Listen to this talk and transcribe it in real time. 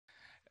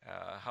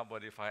How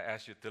about if I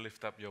ask you to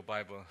lift up your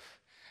Bible?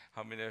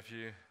 How many of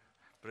you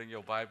bring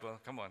your Bible?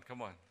 Come on,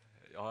 come on.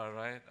 All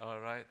right, all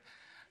right.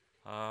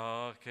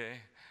 Okay.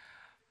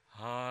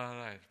 All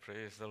right.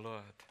 Praise the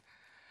Lord.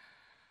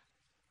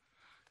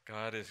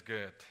 God is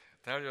good.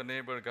 Tell your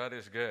neighbor, God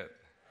is good.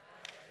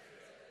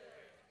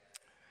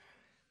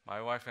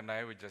 My wife and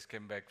I, we just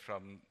came back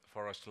from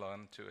Forest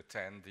Lawn to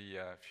attend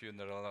the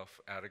funeral of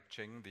Eric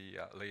Ching, the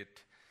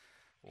late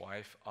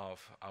wife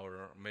of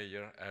our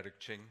mayor, Eric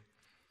Ching.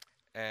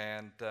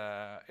 And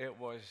it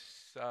was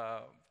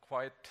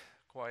quite,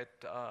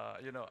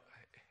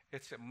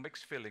 it's a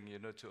mixed feeling,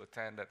 to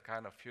attend that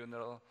kind of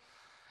funeral.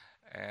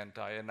 And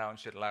I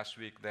announced it last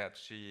week that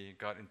she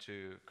got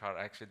into a car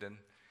accident,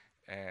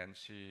 and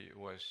she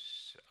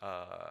was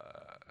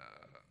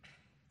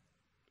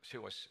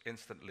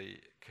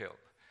instantly killed.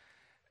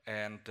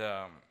 And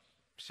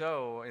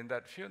so, in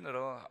that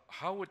funeral,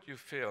 how would you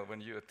feel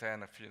when you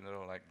attend a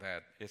funeral like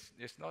that?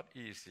 It's not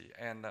easy,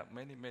 and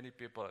many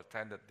people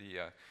attended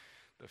the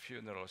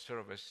funeral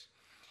service,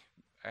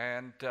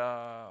 and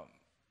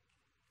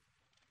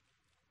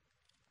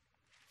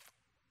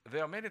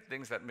there are many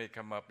things that may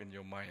come up in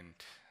your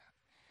mind.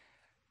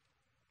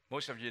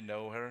 Most of you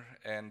know her,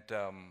 and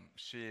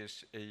she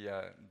is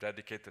a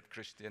dedicated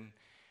Christian.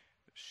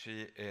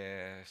 She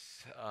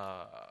is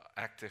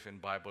active in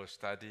Bible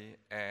study,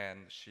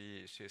 and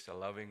she's a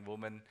loving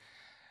woman.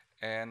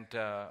 And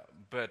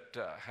but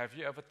have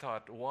you ever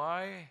thought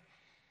why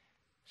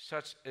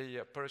such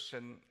a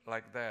person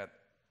like that?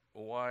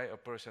 Why a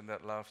person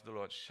that loves the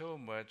Lord so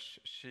much?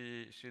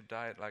 She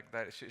died like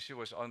that. She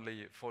was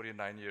only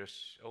 49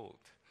 years old.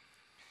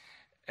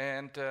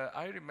 And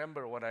I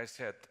remember what I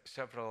said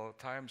several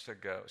times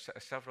ago,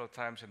 several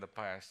times in the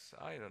past,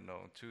 I don't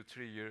know, 2,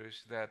 3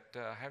 years, that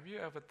have you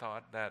ever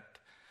thought that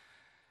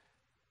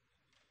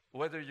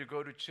whether you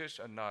go to church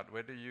or not,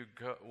 whether you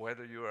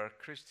are a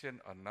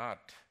Christian or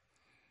not,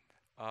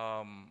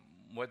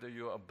 whether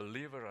you're a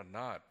believer or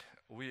not,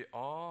 we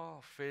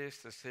all face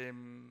the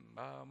same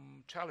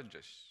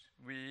challenges.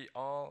 We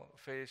all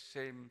face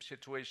same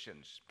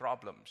situations,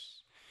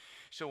 problems.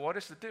 So what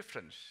is the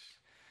difference?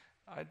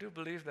 I do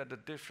believe that the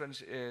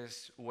difference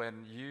is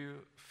when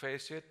you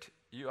face it,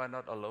 you are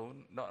not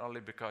alone, not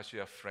only because you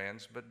have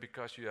friends, but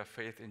because you have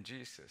faith in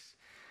Jesus.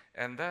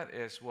 And that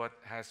is what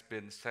has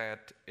been said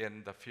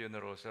in the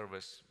funeral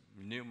service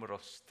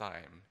numerous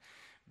times,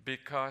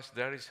 because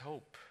there is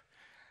hope.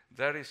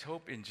 There is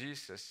hope in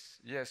Jesus.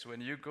 Yes, when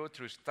you go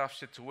through tough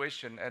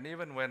situation, and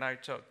even when I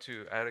talked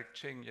to Eric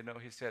Ching,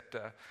 he said,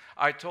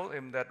 I told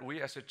him that we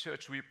as a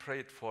church, we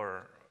prayed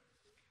for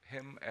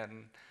him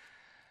and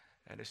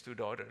his 2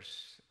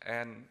 daughters.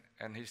 And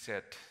he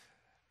said,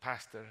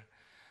 Pastor,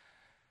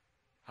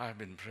 I've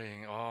been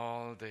praying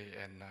all day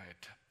and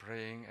night,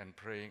 praying and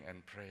praying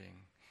and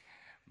praying.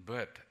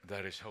 But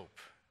there is hope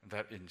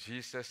that in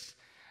Jesus,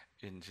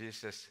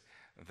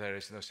 there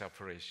is no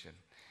separation.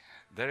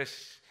 That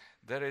is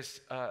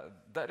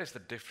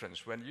the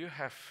difference. When you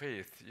have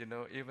faith,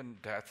 even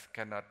death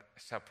cannot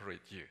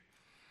separate you.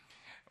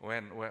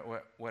 When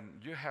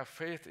you have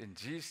faith in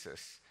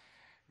Jesus,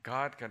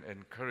 God can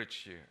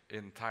encourage you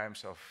in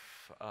times of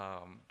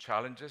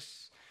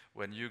challenges,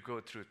 when you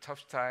go through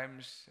tough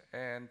times.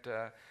 And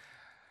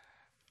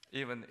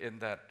even in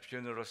that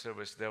funeral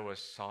service, there was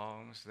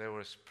songs, there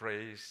was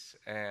praise,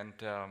 and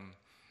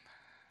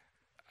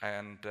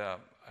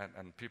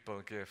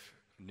people give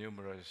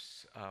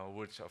numerous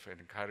words of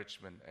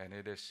encouragement. And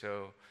it is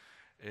so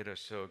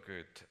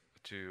good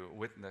to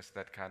witness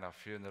that kind of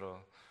funeral.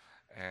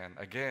 And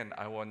again,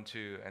 I want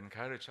to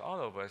encourage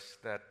all of us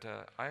that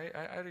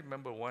I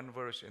remember one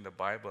verse in the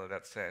Bible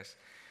that says,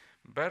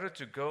 better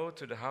to go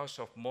to the house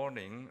of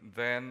mourning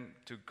than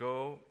to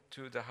go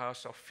to the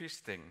house of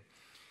feasting.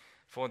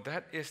 For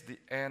that is the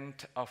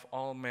end of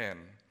all men,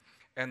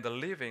 and the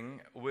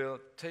living will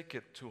take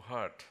it to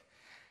heart.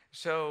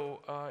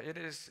 So it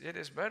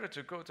is better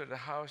to go to the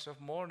house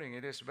of mourning.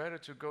 It is better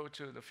to go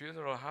to the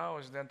funeral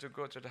house than to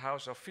go to the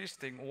house of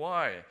feasting.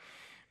 Why?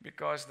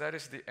 Because that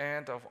is the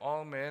end of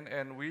all men,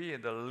 and we,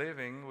 the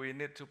living, we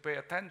need to pay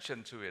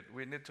attention to it.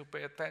 We need to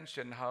pay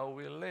attention how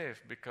we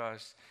live,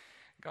 because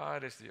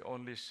God is the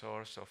only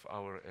source of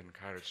our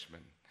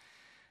encouragement.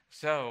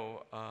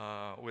 So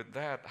with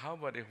that, how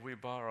about if we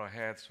bow our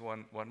heads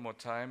one more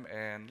time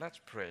and let's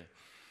pray.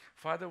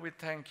 Father, we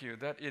thank you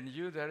that in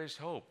you there is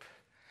hope.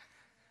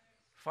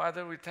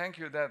 Father, we thank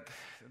you that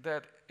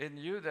in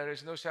you there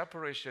is no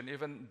separation.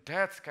 Even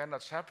death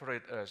cannot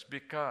separate us,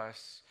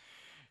 because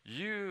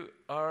you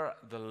are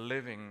the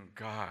living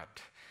God,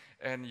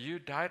 and you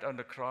died on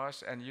the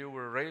cross, and you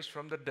were raised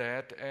from the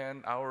dead,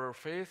 and our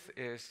faith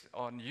is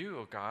on you,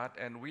 O God.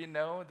 And we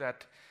know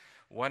that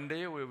one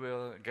day we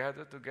will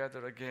gather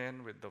together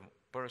again with the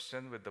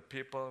person, with the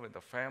people, with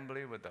the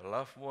family, with the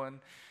loved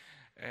one,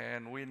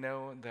 and we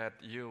know that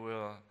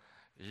you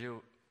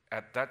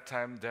at that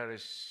time there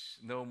is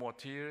no more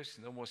tears,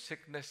 no more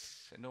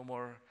sickness, no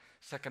more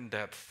second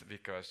death,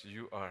 because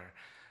you are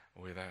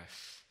with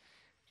us.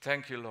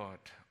 Thank you, Lord.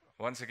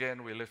 Once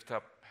again, we lift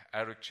up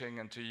Eric Ching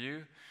unto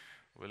you.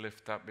 We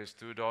lift up his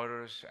two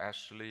daughters,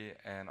 Ashley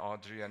and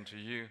Audrey, unto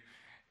you,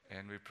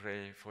 and we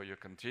pray for your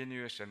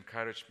continuous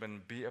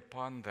encouragement be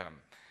upon them.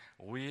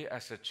 We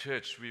as a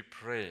church, we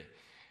pray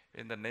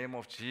in the name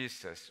of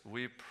Jesus.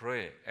 We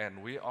pray,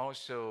 and we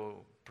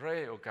also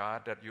pray, oh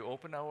God, that you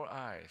open our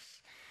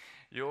eyes.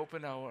 You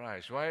open our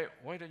eyes. Why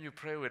don't you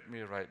pray with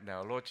me right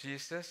now? Lord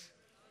Jesus,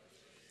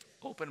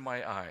 open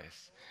my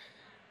eyes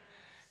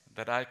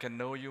that I can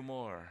know you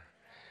more,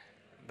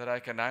 that I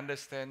can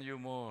understand you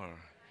more,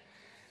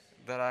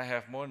 that I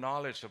have more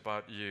knowledge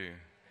about you,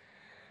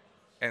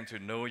 and to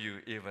know you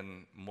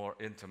even more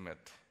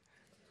intimately.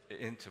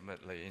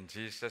 In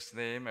Jesus'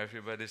 name,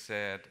 everybody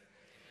said,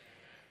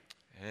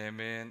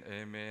 amen,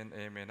 amen,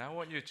 amen. I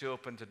want you to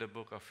open to the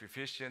book of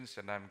Ephesians,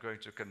 and I'm going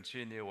to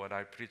continue what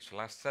I preached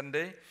last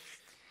Sunday.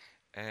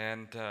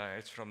 And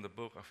it's from the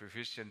book of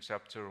Ephesians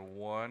chapter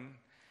 1,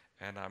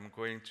 and I'm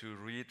going to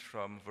read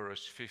from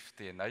verse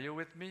 15. Are you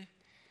with me?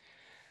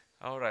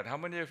 All right. How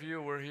many of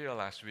you were here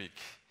last week?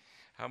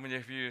 How many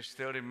of you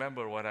still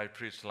remember what I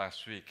preached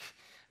last week?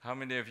 How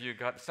many of you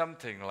got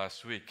something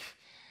last week?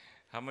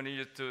 How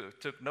many of you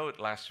took note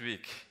last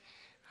week?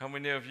 How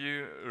many of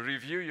you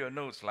reviewed your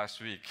notes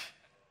last week?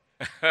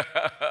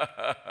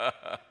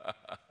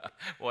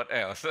 What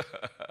else?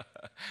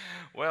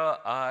 Well,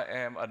 I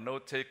am a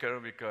note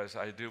taker because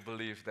I do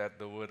believe that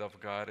the Word of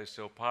God is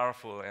so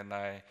powerful, and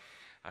I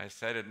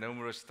said it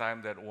numerous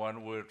times that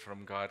one word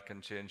from God can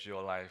change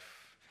your life.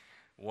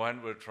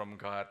 One word from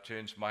God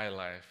changed my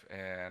life,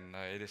 and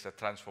it is a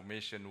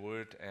transformation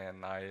word,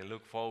 and I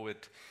look forward,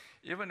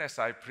 even as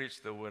I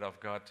preach the Word of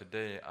God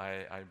today,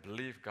 I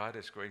believe God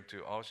is going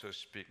to also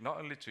speak, not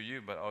only to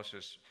you, but also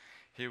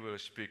He will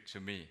speak to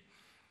me.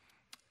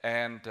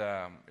 And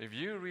if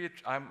you read,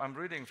 I'm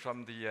reading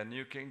from the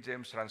New King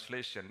James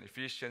Translation,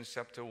 Ephesians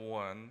chapter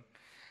 1.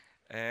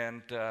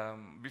 And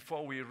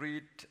before we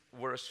read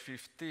verse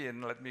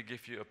 15, let me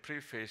give you a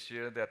preface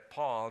here that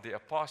Paul, the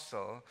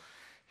apostle,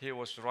 he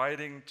was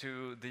writing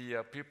to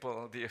the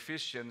people, the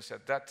Ephesians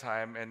at that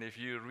time. And if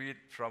you read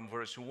from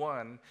verse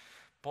 1,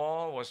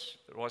 Paul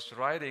was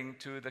writing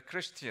to the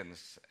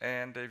Christians.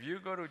 And if you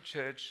go to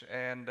church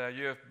and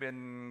you have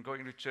been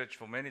going to church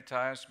for many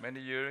times, many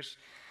years,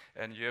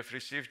 and you have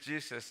received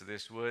Jesus,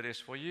 this word is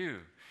for you.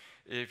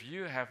 If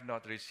you have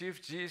not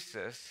received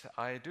Jesus,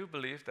 I do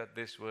believe that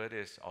this word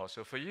is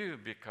also for you,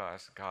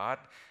 because God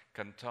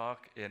can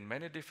talk in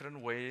many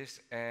different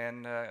ways,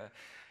 and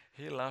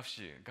He loves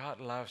you. God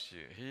loves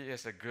you. He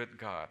is a good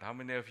God. How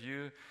many of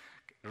you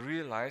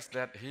realize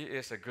that He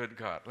is a good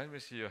God? Let me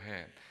see your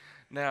hand.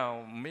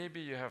 Now, maybe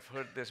you have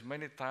heard this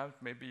many times.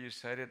 Maybe you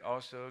said it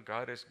also.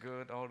 God is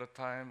good all the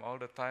time. All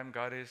the time,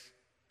 God is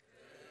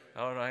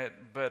all right,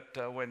 but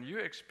when you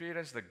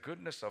experience the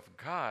goodness of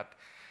God,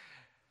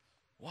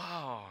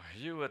 wow,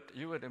 you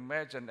would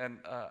imagine, and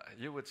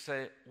you would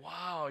say,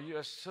 wow, you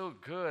are so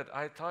good.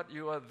 I thought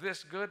you are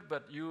this good,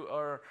 but you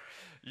are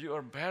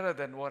better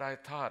than what I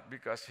thought,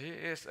 because He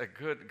is a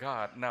good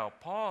God. Now,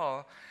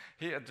 Paul,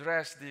 he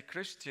addressed the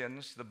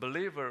Christians, the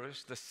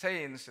believers, the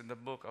saints in the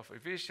book of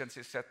Ephesians.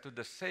 He said to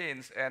the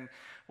saints, and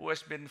who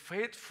has been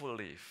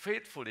faithfully,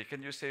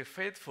 can you say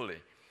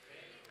faithfully?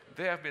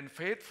 They have been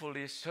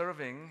faithfully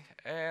serving,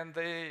 and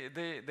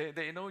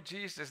they know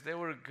Jesus. They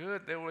were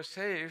good, they were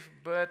saved.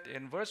 But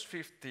in verse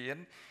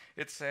 15,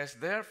 it says,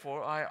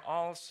 therefore I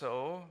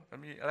also,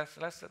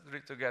 let's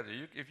read together.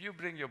 If you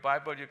bring your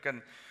Bible, you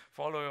can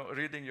follow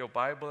reading your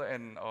Bible,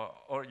 and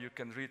or you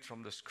can read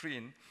from the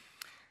screen.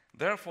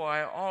 Therefore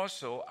I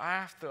also,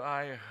 after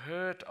I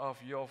heard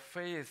of your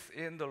faith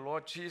in the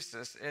Lord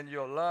Jesus and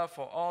your love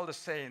for all the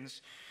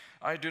saints,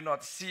 I do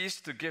not cease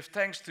to give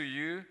thanks to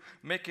you,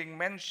 making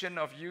mention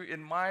of you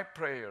in my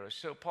prayers.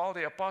 So Paul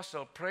the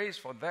apostle prays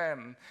for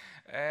them,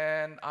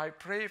 and I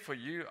pray for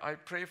you. I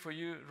pray for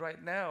you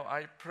right now.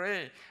 I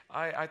pray.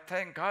 I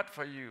thank God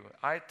for you.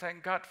 I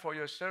thank God for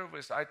your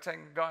service. I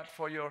thank God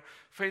for your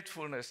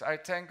faithfulness. I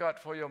thank God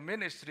for your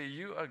ministry.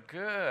 You are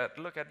good.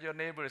 Look at your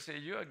neighbor and say,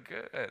 you are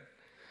good.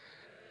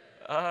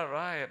 All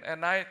right,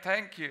 and I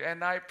thank you,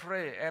 and I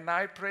pray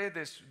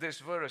this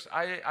verse.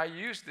 I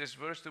use this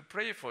verse to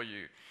pray for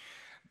you.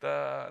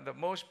 The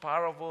most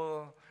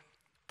powerful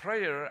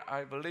prayer,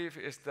 I believe,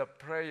 is the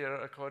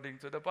prayer according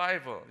to the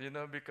Bible,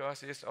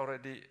 because it's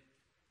already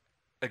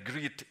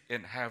agreed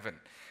in heaven.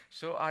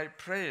 So I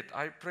prayed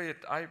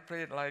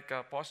like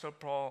Apostle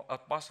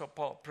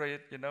Paul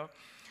prayed,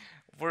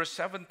 Verse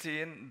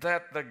 17,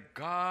 that the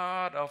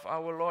God of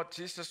our Lord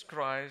Jesus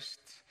Christ,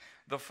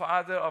 the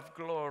Father of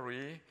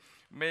glory,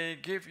 may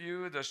give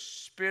you the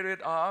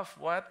spirit of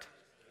what?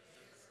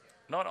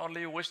 Not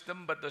only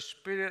wisdom, but the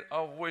spirit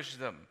of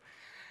wisdom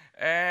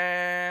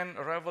and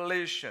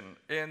revelation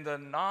in the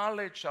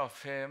knowledge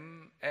of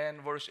Him.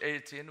 And verse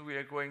 18, we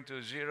are going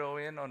to zero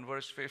in on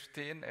verse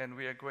 15, and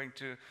we are going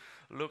to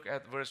look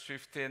at verse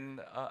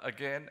 15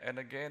 again and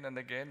again and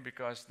again,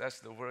 because that's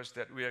the verse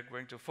that we are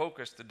going to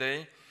focus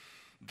today.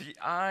 The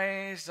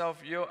eyes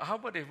of your, how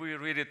about if we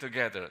read it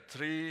together?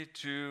 3,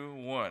 2,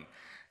 1.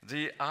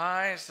 The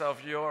eyes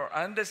of your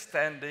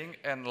understanding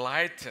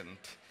enlightened,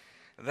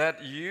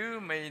 that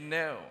you may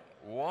know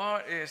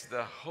What is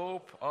the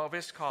hope of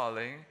his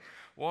calling?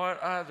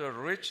 What are the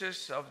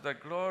riches of the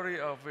glory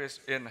of his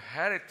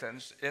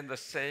inheritance in the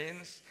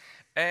saints?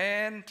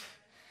 And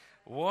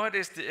what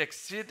is the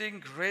exceeding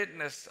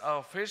greatness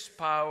of his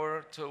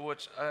power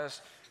towards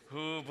us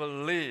who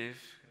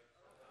believe,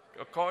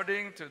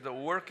 according to the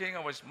working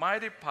of his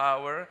mighty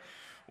power,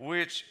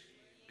 which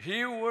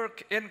he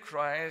worked in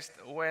Christ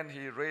when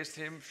he raised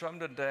him from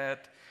the dead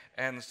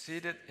and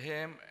seated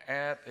him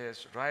at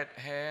his right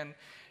hand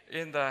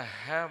in the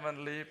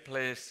heavenly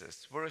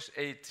places. Verse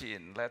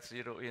 18, let's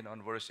zero in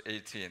on verse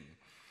 18.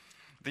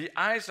 The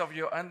eyes of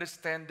your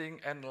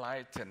understanding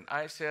enlightened.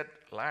 I said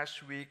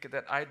last week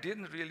that I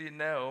didn't really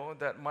know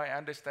that my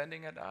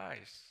understanding had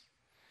eyes.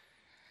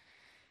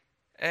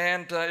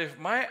 And if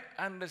my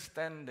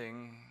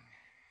understanding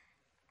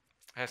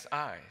has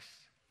eyes,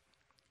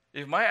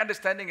 if my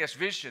understanding has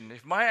vision,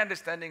 if my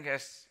understanding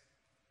has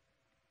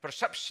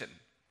perception,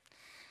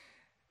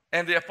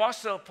 and the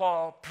Apostle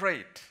Paul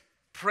prayed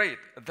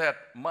that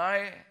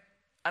my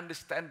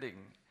understanding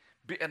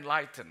be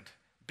enlightened,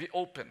 be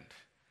opened,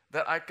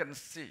 that I can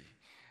see,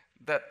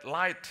 that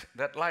light,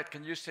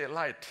 can you say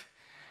light?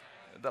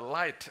 The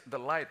light,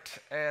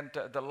 and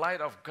the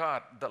light of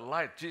God, the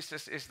light.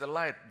 Jesus is the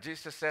light.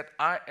 Jesus said,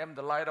 I am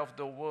the light of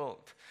the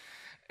world.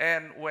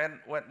 And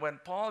when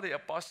Paul the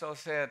Apostle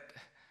said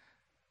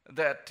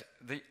that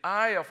the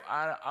eye of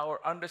our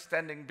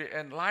understanding be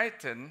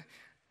enlightened,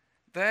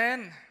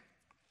 then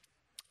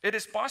it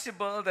is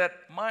possible that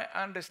my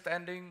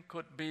understanding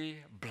could be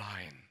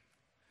blind.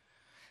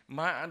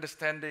 My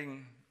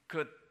understanding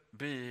could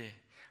be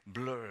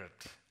blurred.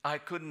 I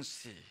couldn't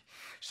see.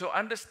 So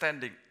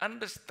understanding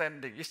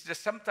is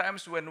just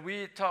sometimes when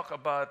we talk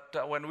about,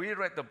 when we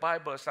read the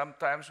Bible,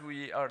 sometimes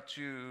we are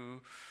to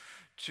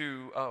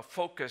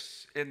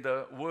focus in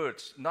the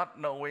words, not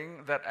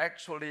knowing that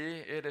actually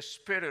it is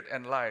spirit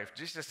and life.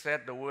 Jesus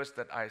said, the words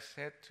that I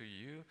said to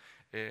you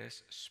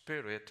is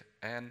spirit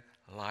and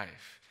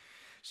life.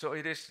 So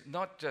it is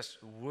not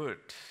just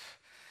word.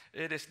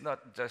 It is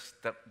not just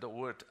the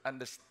word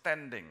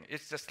understanding.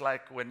 It's just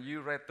like when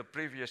you read the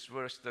previous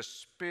verse, the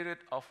spirit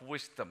of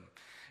wisdom.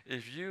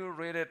 If you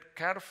read it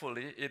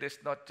carefully, it is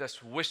not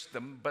just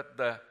wisdom, but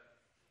the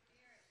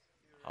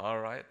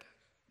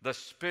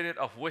spirit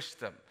of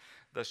wisdom.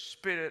 The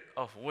spirit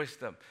of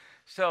wisdom.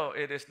 So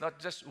it is not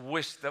just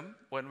wisdom.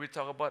 When we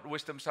talk about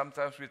wisdom,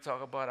 sometimes we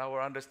talk about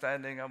our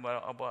understanding,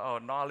 about our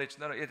knowledge.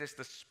 No, it is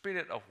the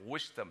spirit of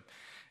wisdom.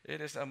 It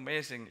is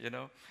amazing, you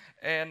know.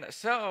 And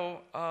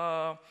so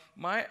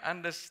my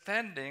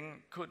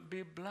understanding could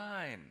be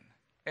blind.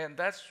 And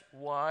that's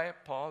why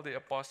Paul the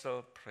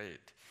Apostle prayed.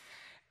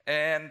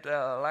 And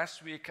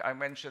last week I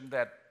mentioned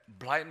that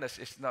blindness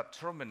is not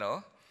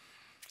terminal.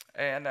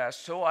 And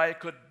so I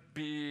could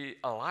be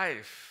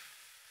alive,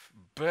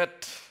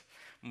 but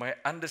my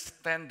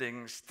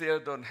understanding still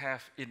don't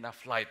have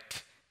enough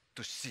light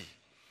to see.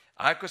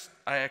 I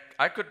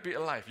could be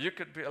alive. You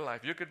could be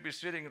alive. You could be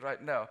sitting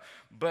right now,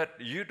 but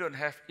you don't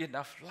have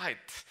enough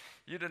light.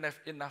 You don't have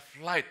enough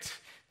light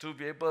to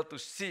be able to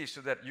see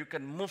so that you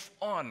can move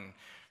on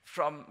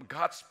from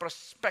God's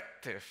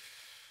perspective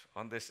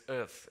on this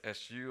earth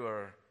as you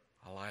are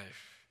alive.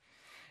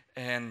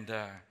 And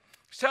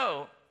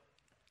so,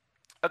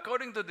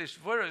 according to this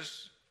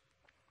verse,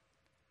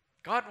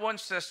 God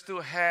wants us to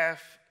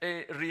have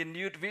a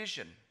renewed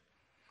vision.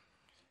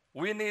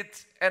 We need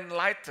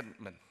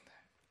enlightenment.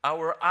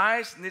 Our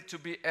eyes need to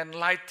be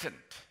enlightened.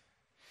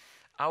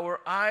 Our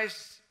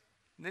eyes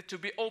need to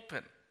be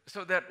open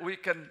so that we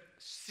can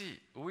see.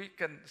 We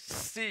can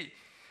see.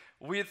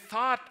 We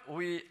thought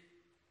we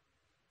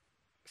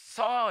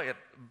saw it,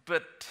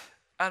 but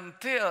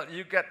until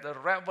you get the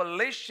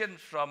revelation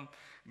from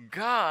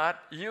God,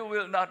 you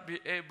will not be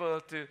able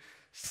to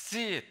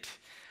see it.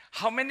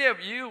 How many of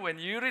you, when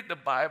you read the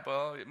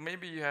Bible,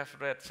 maybe you have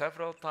read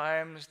several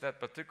times that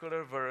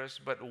particular verse,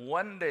 but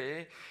one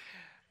day,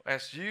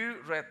 as you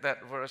read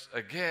that verse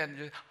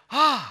again,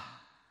 how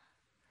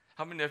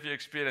many of you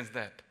experienced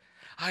that?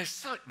 I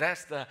saw it.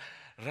 That's the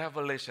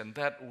revelation.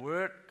 That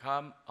word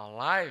come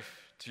alive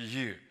to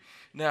you.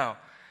 Now,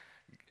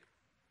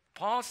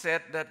 Paul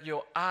said that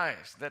your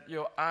eyes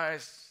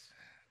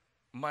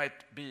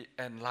might be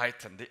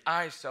enlightened, the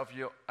eyes of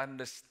your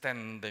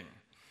understanding.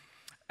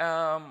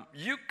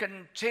 You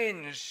can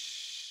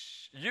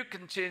change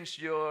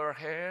your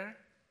hair,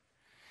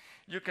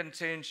 you can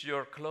change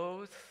your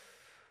clothes,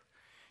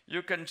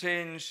 you can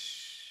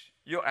change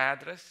your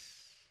address,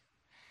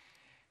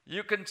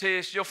 you can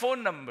change your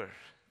phone number,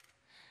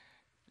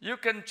 you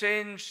can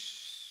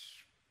change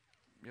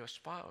your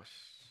spouse,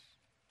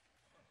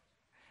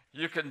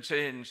 you can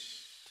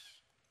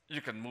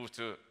move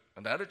to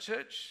another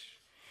church,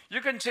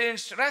 you can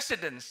change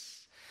residence.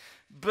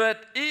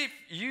 But if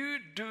you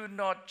do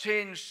not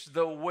change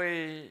the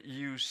way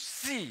you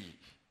see,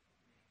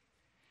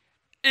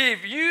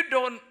 if you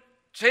don't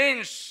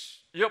change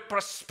your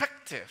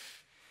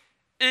perspective,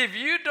 if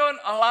you don't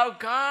allow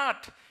God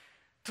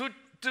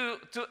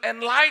to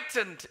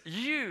enlighten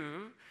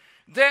you,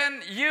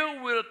 then you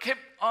will keep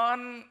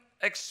on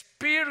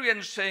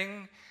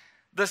experiencing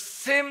the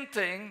same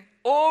thing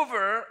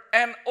over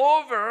and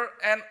over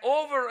and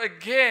over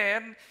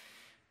again,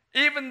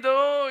 even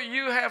though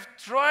you have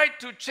tried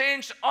to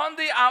change on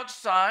the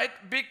outside,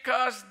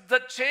 because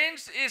the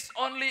change is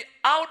only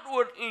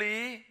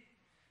outwardly,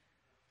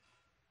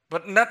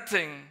 but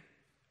nothing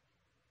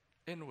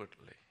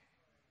inwardly.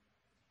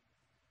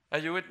 Are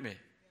you with me?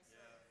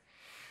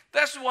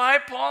 That's why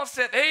Paul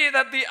said, hey,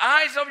 that the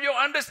eyes of your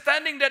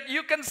understanding, that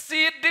you can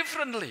see it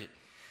differently,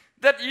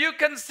 that you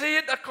can see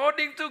it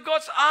according to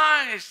God's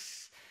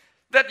eyes,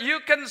 that you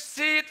can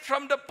see it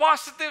from the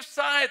positive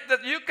side,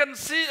 that you can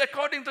see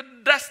according to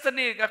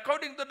destiny,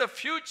 according to the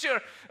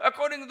future,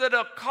 according to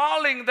the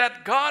calling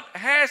that God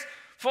has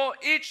for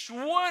each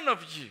one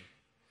of you.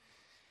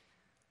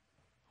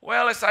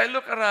 Well, as I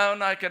look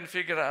around, I can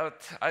figure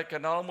out, I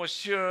can almost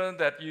sure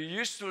that you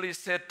usually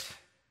sit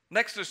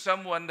next to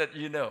someone that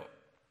you know.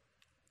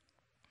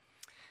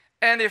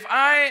 And if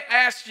I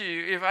ask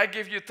you, if I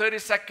give you 30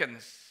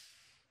 seconds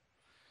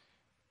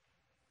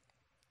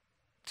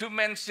to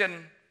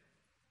mention,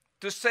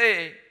 to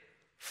say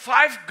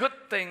 5 good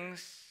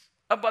things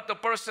about the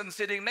person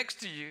sitting next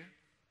to you,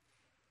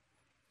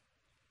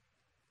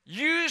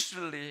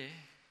 usually,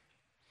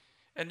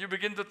 and you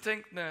begin to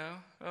think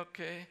now,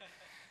 okay,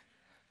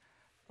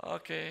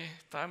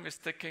 time is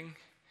ticking.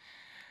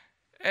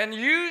 And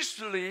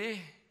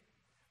usually,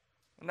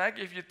 when I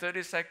give you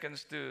 30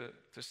 seconds to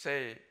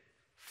say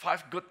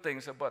 5 good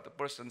things about the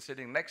person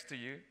sitting next to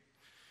you,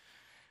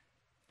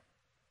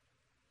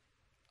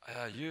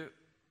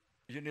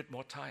 you need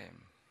more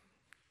time.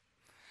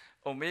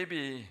 Or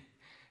maybe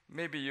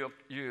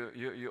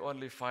you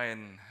only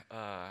find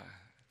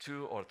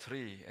 2 or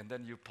 3 and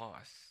then you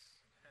pause.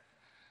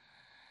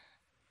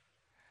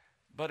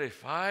 But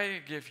if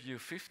I give you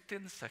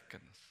 15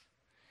 seconds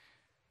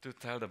to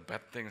tell the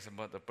bad things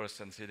about the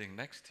person sitting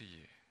next to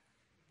you,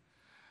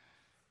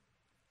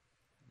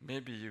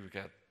 maybe you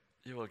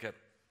will get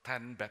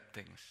 10 bad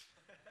things.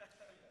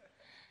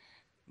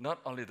 Not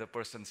only the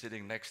person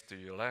sitting next to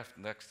you, left,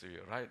 next to you,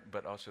 right,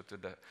 but also to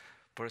the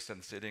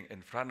person sitting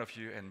in front of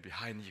you and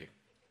behind you.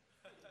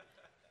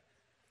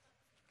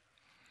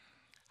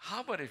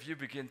 How about if you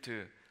begin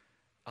to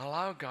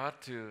allow God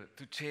to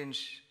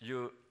change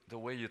you, the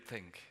way you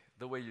think,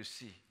 the way you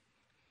see,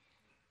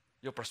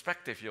 your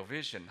perspective, your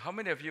vision? How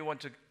many of you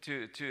want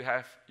to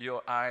have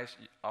your eyes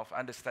of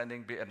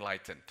understanding be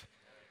enlightened?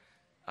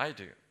 I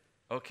do.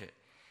 Okay.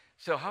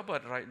 So how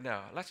about right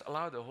now? Let's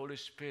allow the Holy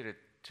Spirit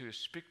to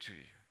speak to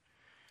you.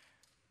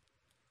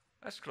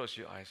 Let's close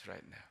your eyes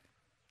right now.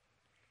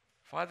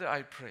 Father,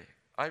 I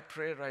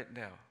pray right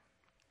now.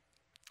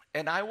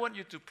 And I want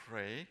you to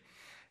pray,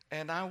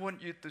 and I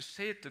want you to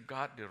say it to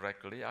God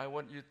directly. I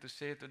want you to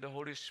say it to the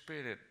Holy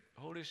Spirit.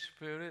 Holy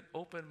Spirit,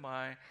 open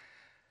my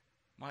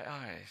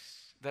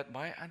eyes, that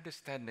my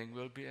understanding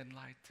will be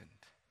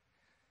enlightened.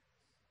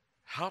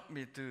 Help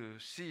me to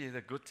see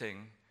the good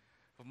thing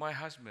of my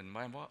husband,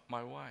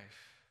 my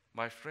wife,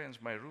 my friends,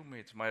 my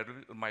roommates,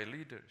 my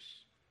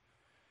leaders.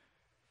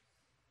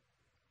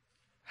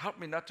 Help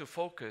me not to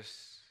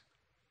focus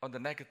on the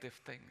negative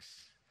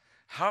things.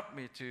 Help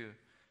me to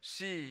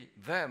see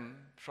them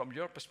from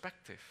your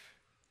perspective.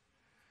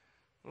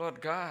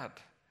 Lord God,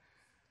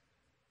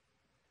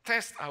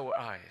 test our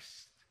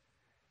eyes.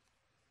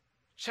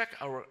 Check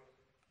our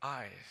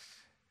eyes.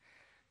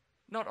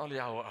 Not only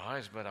our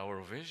eyes, but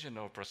our vision,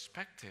 our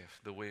perspective,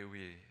 the way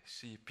we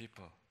see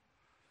people,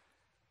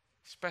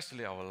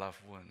 especially our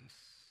loved ones.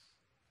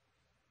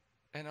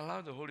 And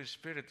allow the Holy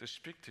Spirit to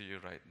speak to you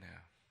right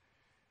now.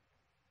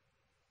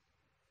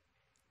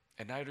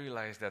 And I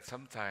realize that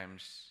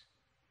sometimes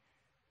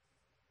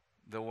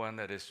the one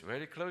that is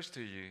very close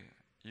to you,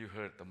 you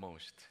hurt the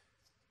most.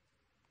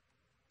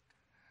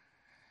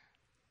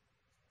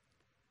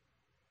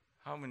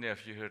 How many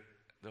of you heard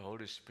the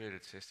Holy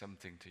Spirit say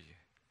something to you?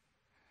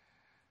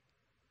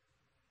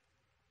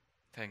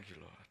 Thank you,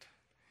 Lord.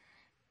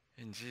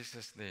 In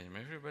Jesus' name,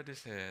 everybody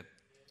said,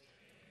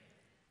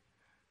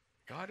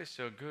 God is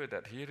so good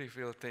that He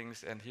reveals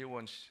things and He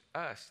wants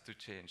us to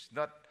change.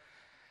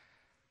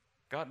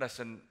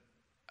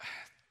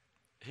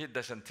 He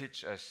doesn't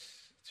teach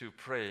us to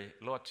pray,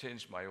 Lord,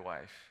 change my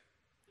wife.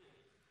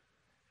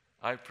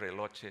 I pray,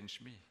 Lord,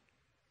 change me.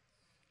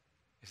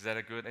 Is that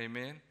a good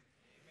amen?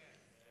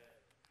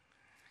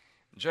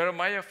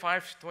 Jeremiah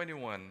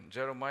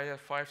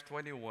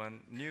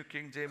 5:21, New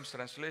King James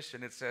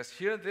Translation, it says,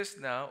 hear this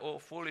now, O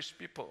foolish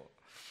people.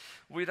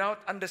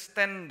 Without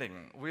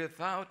understanding,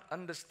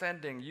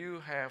 you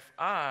have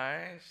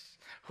eyes,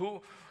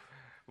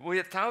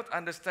 without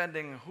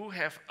understanding, who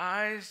have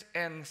eyes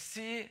and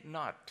see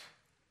not,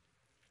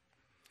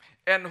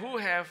 and who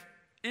have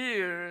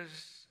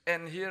ears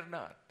and hear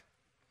not.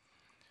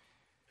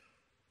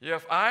 You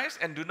have eyes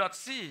and do not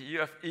see. You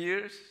have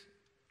ears,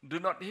 do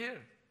not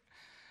hear.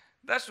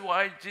 That's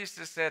why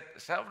Jesus said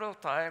several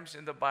times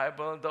in the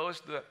Bible,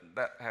 those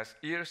that has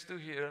ears to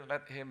hear,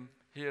 let him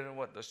hear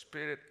what the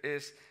Spirit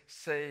is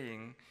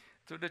saying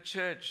to the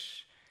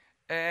church.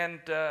 And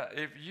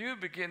if you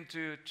begin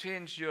to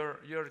change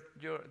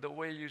the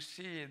way you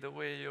see, the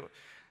way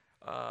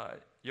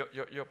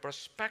your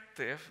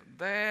perspective,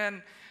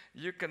 then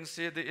you can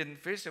see the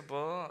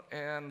invisible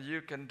and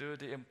you can do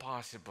the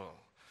impossible.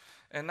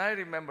 And I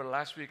remember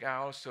last week I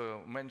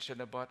also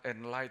mentioned about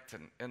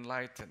enlighten.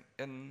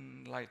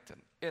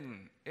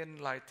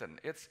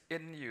 It's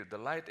in you. The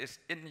light is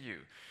in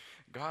you.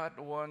 God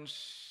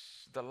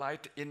wants the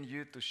light in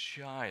you to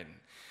shine.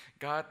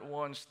 God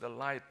wants the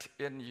light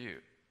in you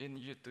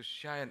to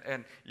shine.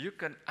 And you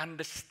can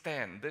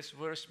understand. This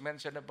verse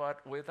mentioned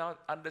about without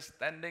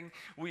understanding,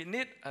 we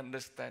need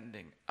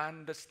understanding.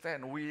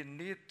 Understand. We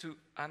need to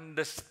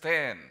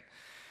understand.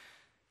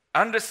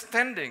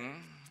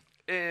 Understanding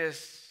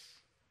is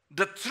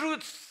the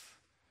truth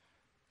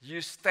you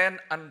stand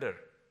under.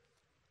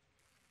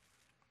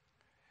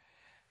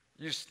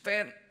 You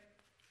stand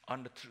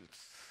on the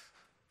truth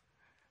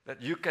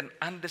that you can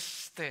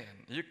understand.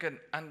 You can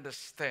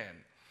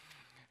understand.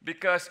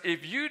 Because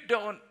if you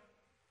don't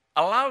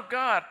allow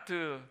God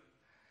to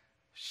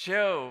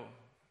show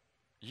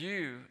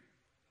you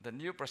the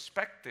new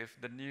perspective,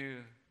 the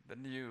new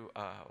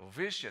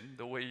vision,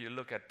 the way you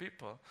look at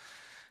people,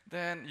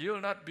 then you'll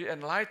not be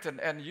enlightened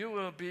and you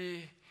will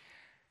be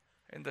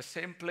in the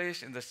same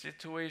place, in the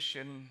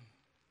situation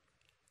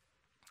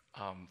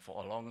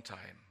for a long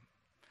time.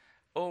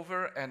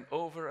 Over and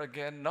over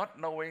again, not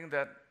knowing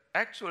that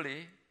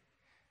actually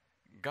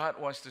God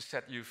wants to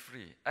set you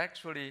free.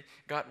 Actually,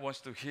 God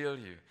wants to heal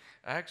you.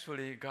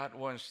 Actually, God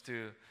wants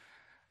to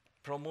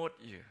promote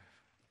you.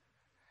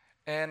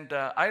 And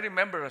I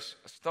remember a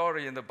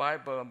story in the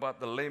Bible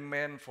about the lame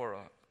man for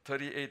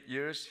 38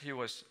 years. He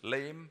was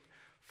lame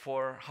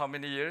for how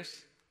many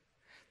years?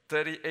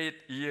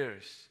 38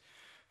 years.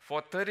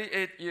 For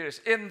 38 years.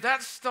 In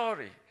that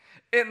story,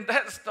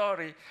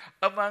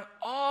 among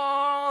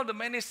all the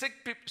many sick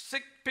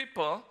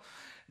people,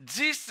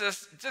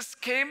 Jesus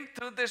just came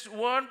to this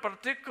one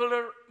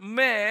particular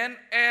man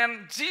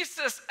and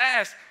Jesus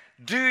asked,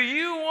 do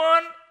you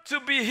want to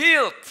be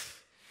healed?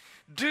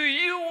 Do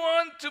you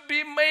want to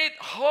be made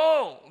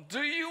whole?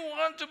 Do you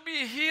want to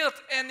be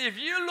healed? And if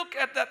you look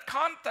at that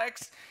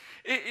context,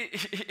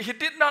 he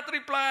did not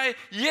reply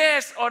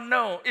yes or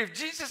no. If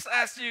Jesus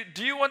asks you,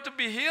 do you want to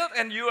be healed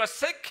and you are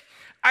sick?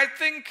 I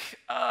think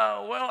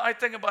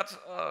about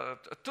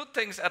two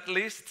things at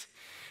least.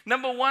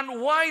 Number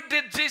one, why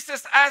did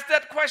Jesus ask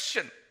that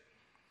question?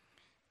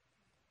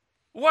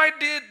 Why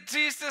did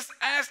Jesus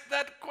ask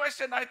that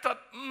question? I thought,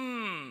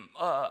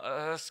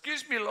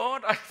 excuse me,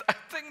 Lord, I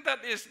think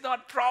that is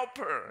not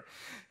proper.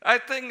 I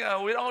think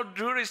with all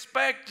due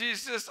respect,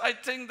 Jesus, I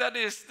think that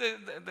is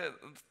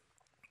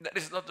that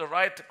is not the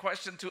right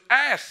question to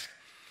ask.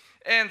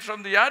 And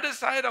from the other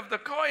side of the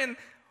coin,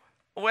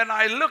 when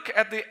I look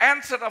at the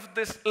answer of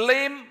this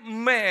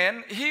lame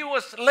man, he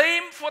was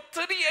lame for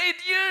 38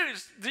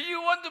 years. Do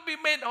you want to be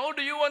made whole?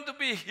 Do you want to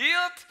be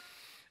healed?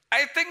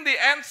 I think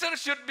the answer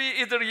should be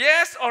either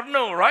yes or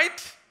no,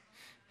 right?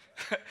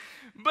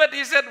 But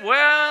he said,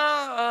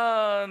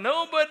 well,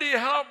 nobody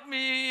helped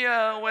me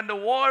when the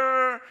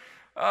water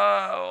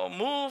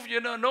moved.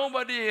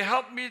 Nobody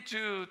helped me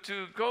to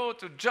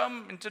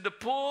jump into the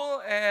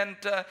pool. And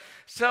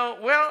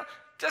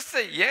just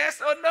say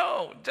yes or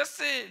no.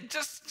 Just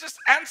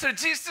answer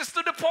Jesus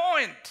to the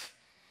point.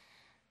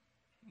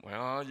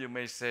 Well, you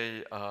may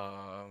say,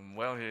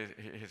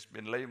 he's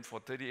been lame for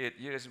 38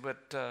 years,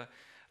 but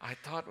I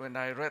thought when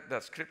I read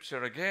that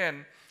scripture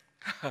again,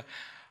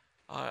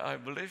 I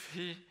believe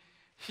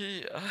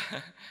he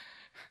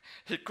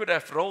could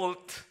have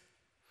rolled.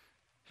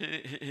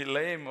 He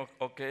lame,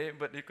 okay,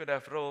 but he could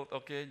have rolled,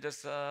 okay,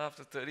 just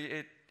after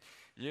 38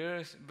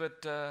 years.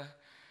 But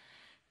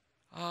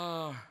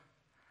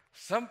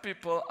some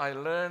people I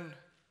learned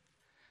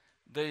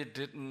they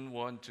didn't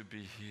want to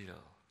be healed.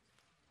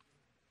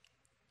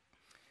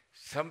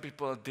 Some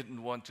people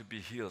didn't want to be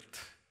healed.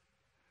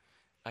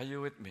 Are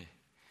you with me?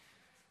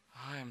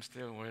 I am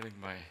still wearing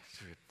my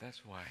suit.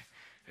 That's why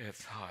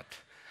it's hot.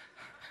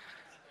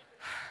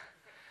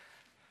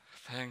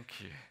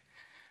 Thank you.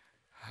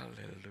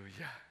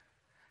 Hallelujah.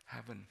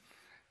 Haven't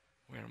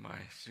worn my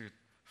suit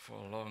for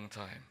a long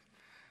time.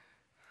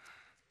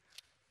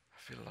 I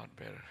feel a lot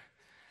better.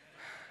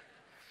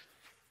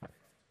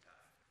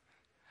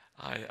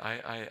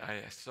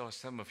 I saw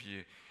some of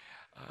you,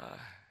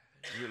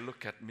 you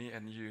look at me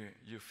and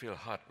you feel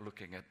hot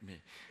looking at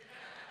me.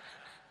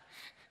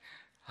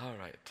 All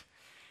right.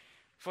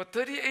 For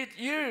 38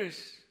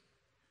 years,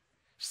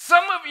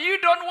 some of you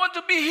don't want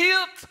to be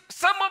healed.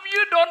 Some of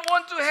you don't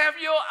want to have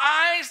your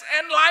eyes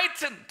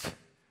enlightened.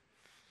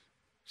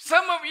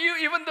 Some of you,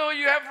 even though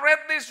you have read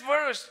this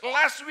verse,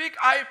 last week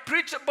I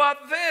preached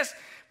about this,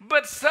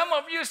 but some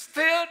of you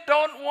still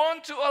don't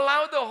want to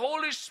allow the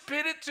Holy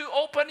Spirit to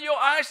open your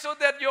eyes so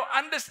that your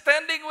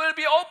understanding will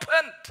be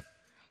opened.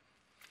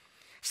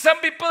 Some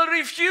people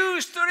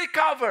refuse to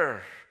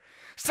recover.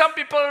 Some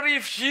people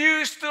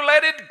refuse to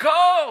let it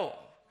go.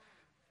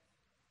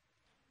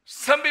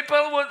 Some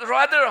people would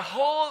rather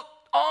hold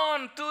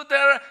on to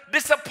their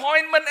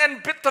disappointment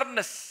and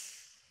bitterness.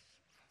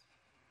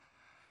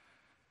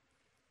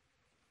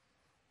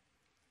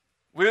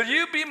 Will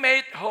you be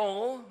made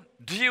whole?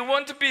 Do you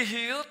want to be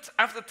healed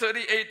after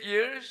 38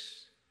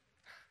 years?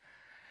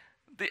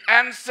 The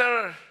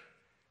answer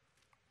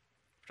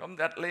from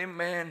that lame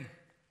man,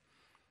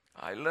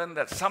 I learned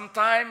that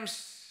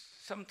sometimes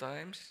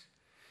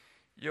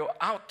your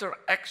outer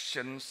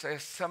action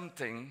says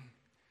something,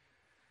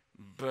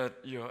 but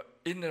your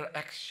inner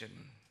action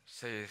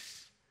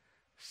says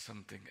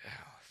something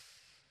else.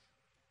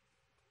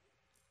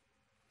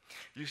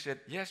 You said,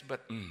 yes,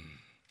 but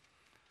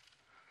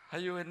are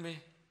you with me?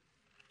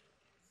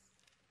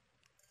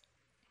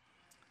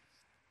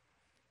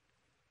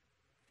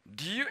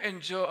 Do you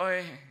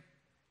enjoy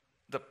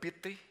the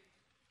pity?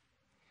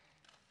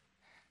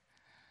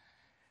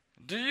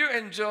 Do you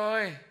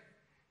enjoy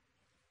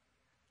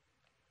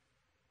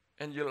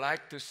and you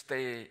like to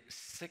stay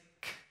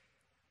sick?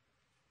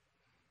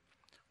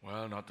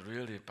 Well, not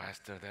really,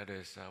 Pastor. That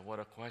is what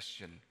a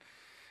question.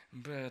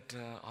 But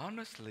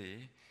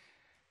honestly,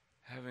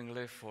 having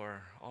lived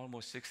for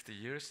almost 60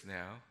 years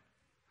now,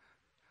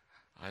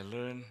 I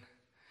learned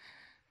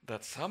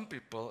that some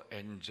people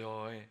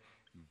enjoy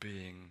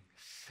being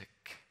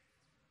sick.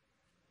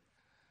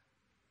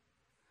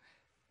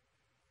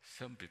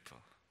 Some people.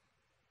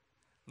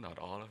 Not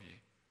all of you,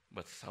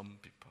 but some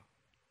people.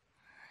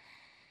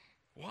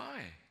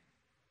 Why?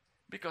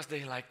 Because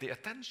they like the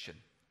attention.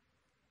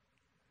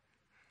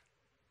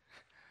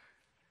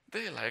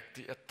 They like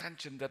the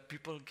attention that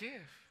people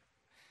give.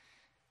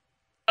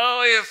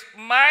 Oh, it's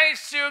my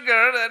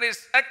sugar that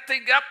is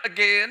acting up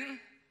again.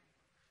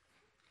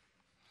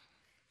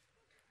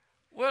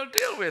 Well,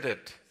 deal with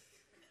it.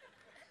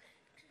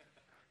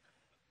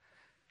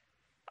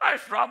 I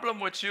have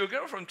problem with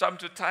sugar. From time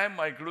to time,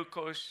 my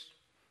glucose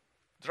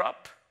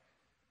drop.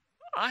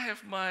 I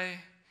have my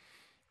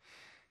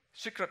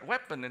secret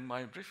weapon in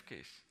my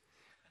briefcase,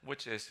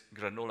 which is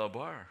granola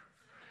bar.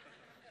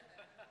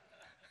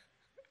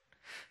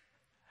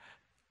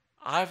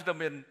 I have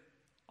them in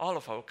all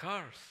of our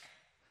cars.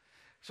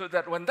 So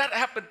that when that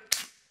happened,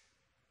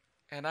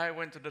 and I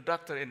went to the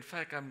doctor, in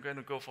fact, I'm going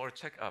to go for a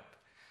checkup,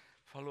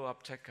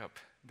 follow-up checkup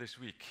this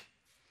week.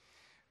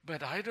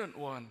 But I don't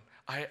want,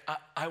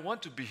 I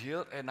want to be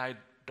healed, and I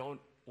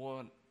don't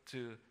want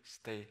to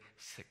stay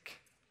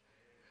sick.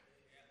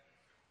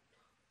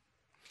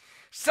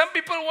 Some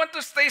people want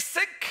to stay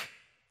sick.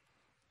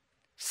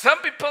 Some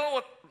people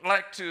would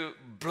like to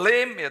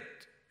blame it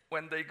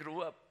when they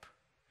grew up.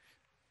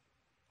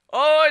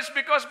 Oh, it's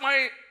because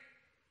my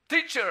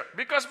teacher,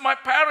 because my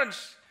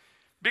parents,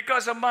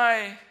 because of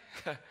my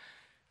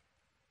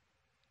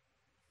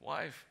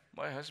wife,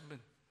 my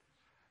husband.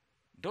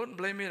 Don't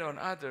blame it on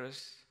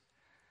others.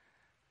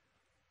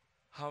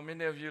 How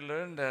many of you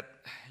learn that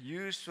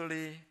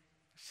usually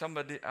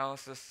somebody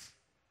else's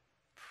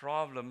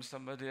problem,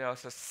 somebody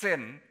else's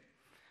sin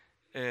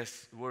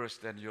is worse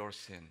than your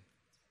sin?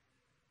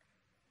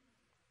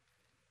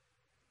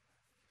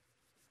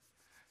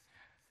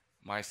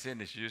 My sin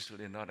is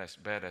usually not as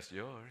bad as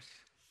yours.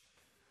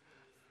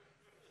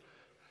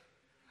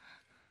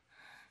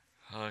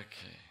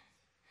 Okay.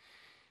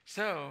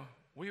 So,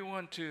 we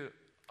want to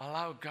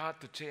allow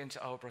God to change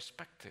our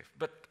perspective.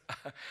 But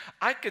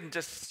I can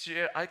just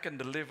share, I can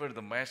deliver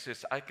the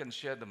message, I can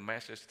share the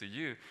message to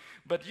you.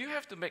 But you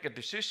have to make a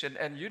decision,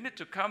 and you need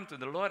to come to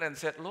the Lord and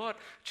say, Lord,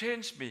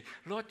 change me.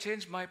 Lord,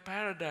 change my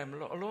paradigm.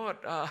 Lord,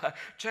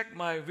 check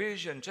my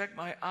vision, check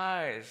my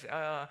eyes.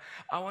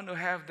 I want to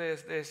have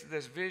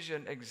this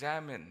vision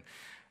examined.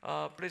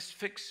 Please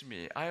fix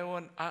me. I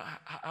want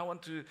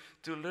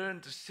to learn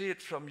to see it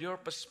from your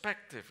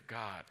perspective,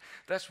 God.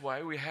 That's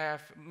why we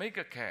have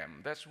Mega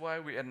Camp. That's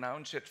why we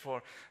announce it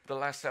for the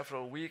last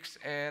several weeks,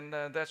 and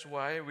that's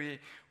why we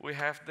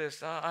have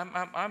this.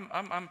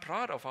 I'm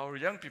proud of our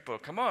young people.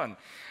 Come on,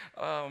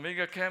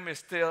 Mega Camp is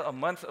still a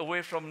month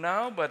away from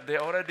now, but they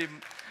already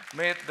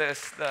made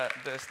this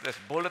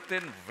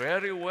bulletin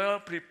very well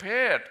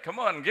prepared. Come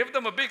on, give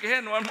them a big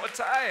hand one more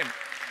time.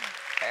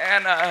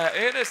 And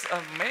it is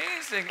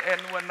amazing.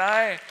 And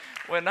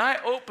when I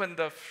open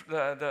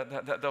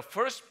the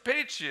first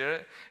page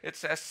here, it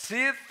says,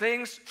 "See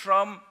things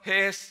from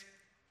His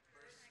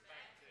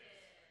perspective."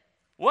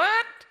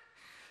 What?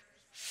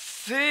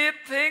 See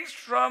things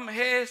from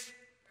His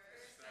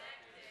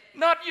perspective,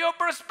 not your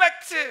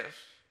perspective.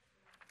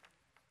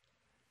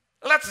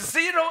 Let's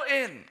zero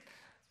in.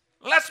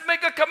 Let's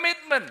make a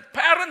commitment.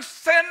 Parents,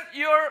 send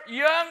your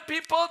young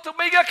people to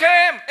Mega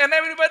Camp, and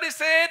everybody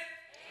said.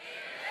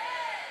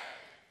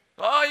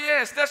 Oh,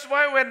 yes, that's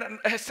why when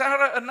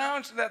Sarah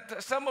announced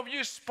that some of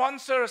you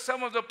sponsor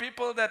some of the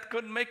people that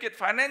couldn't make it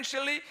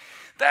financially,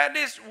 that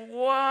is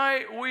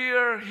why we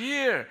are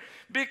here,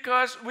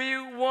 because we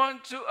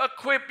want to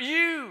equip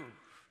you.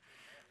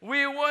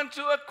 We want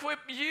to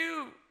equip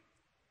you.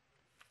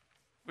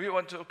 We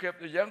want to equip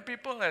the young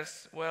people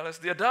as well as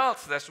the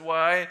adults. That's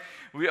why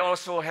we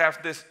also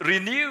have this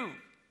renew.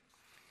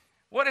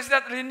 What is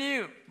that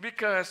renew?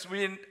 Because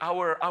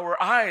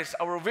our eyes,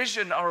 our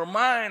vision, our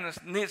minds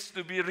needs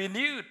to be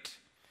renewed.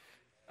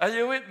 Are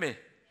you with me?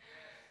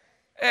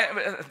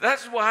 And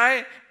that's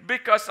why,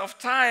 because of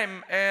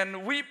time,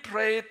 and we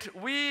prayed,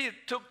 we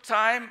took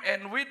time,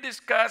 and we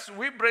discussed,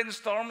 we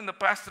brainstormed in the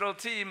pastoral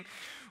team,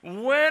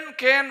 when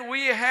can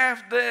we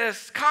have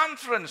this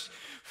conference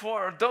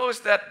for those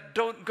that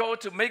don't go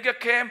to mega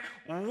camp?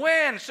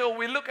 When? So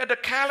we look at the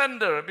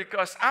calendar,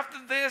 because after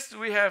this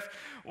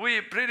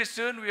we pretty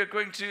soon we are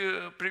going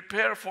to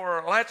prepare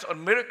for Lights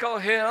on Miracle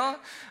Hill.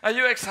 Are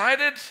you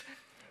excited?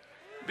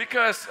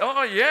 Because,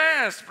 oh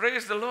yes,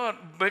 praise the Lord,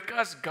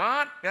 because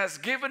God has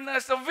given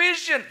us a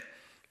vision.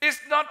 It's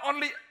not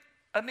only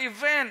an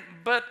event,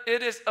 but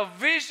it is a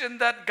vision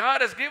that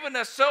God has given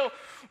us. So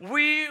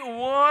we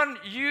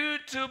want you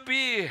to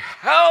be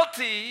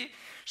healthy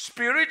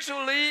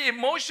spiritually,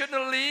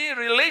 emotionally,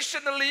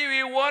 relationally.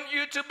 We want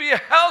you to be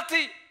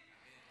healthy.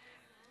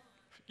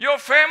 Your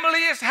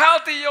family is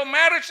healthy, your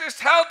marriage is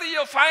healthy,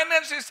 your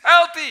finance is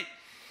healthy.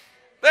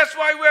 That's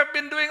why we have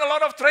been doing a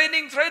lot of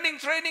training.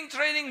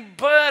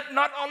 But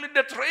not only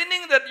the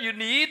training that you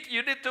need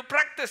to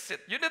practice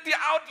it. You need the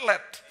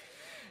outlet.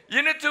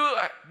 You need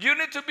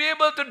to be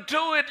able to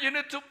do it. You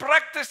need to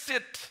practice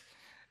it.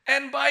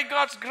 And by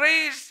God's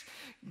grace,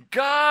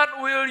 God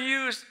will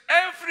use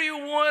every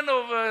one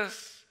of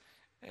us,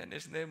 and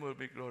His name will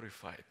be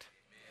glorified.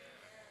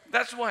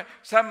 That's why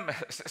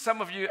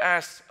some of you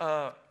ask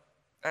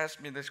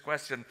me this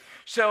question.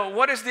 So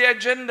what is the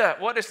agenda?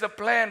 What is the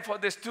plan for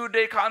this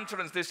 2-day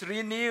conference, this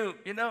Renew?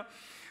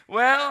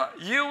 Well,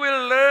 you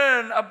will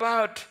learn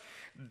about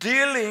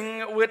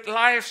dealing with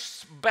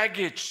life's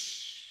baggage.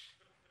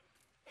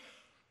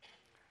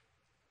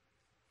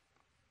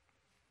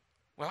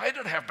 Well, I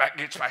don't have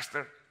baggage,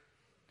 Pastor.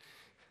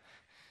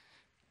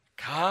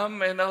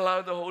 Come and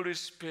allow the Holy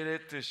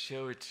Spirit to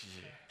show it to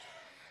you.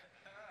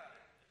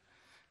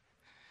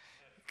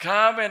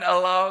 Come and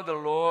allow the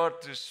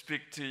Lord to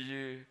speak to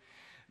you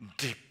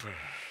deeper.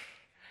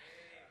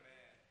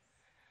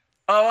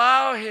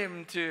 Allow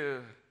Him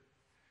to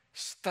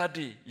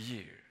study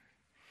you.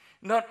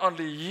 Not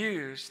only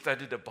you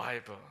study the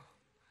Bible,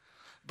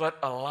 but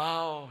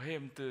allow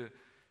Him to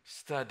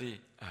study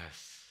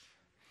us.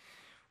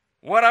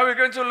 What are we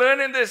going to learn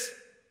in this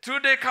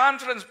 2-day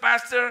conference,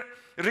 Pastor?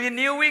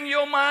 Renewing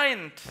your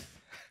mind.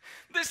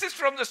 This is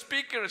from the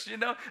speakers,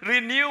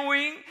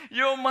 renewing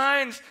your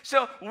minds.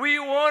 So we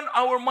want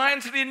our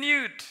minds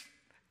renewed.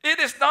 It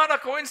is not a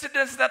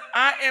coincidence that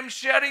I am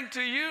sharing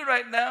to you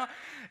right now.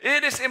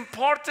 It is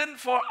important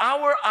for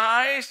our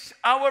eyes,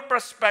 our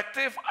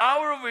perspective,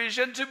 our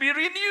vision to be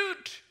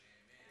renewed.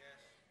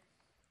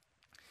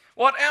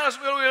 What else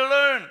will we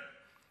learn?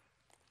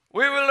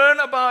 We will learn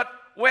about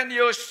when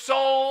your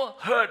soul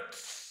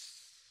hurts.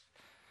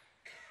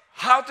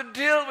 How to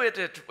deal with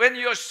it when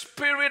your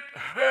spirit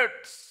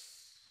hurts.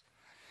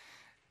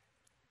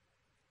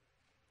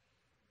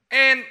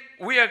 And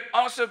we are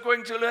also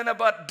going to learn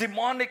about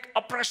demonic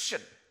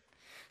oppression.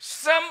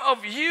 Some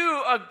of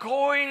you are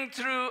going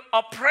through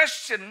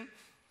oppression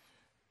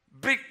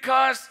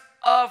because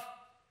of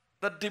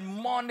the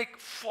demonic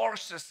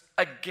forces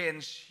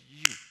against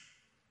you.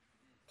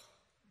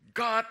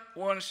 God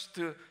wants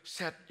to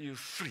set you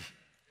free.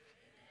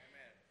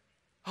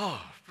 Oh,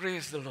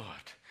 praise the Lord.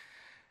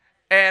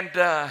 And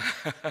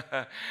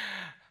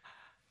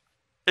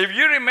if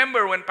you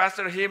remember when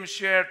Pastor Him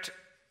shared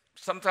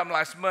sometime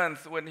last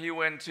month when he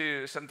went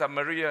to Santa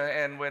Maria,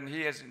 and when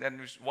he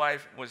and his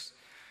wife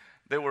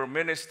they were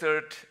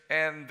ministered,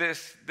 and the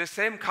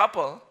same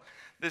couple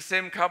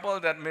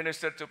that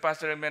ministered to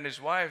Pastor Him and his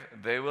wife,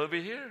 they will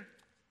be here.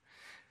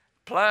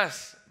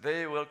 Plus,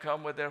 they will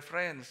come with their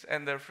friends,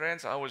 and their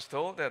friends, I was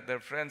told that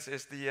their friends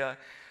is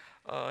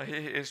he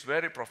is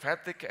very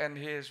prophetic, and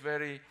he is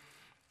very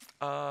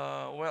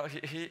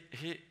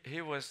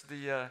he was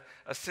the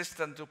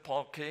assistant to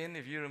Paul Cain,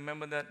 if you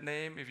remember that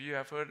name, if you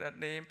have heard that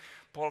name.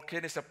 Paul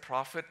Cain is a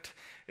prophet.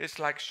 It's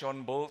like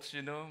Sean Bolt's,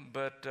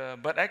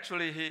 but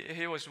actually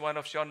he was one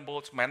of Sean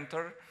Bolt's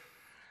mentor,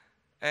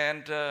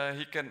 and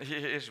he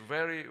is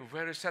very,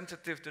 very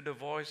sensitive to the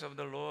voice of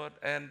the Lord,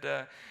 and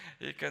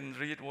he can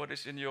read what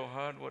is in your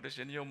heart, what is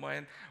in your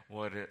mind,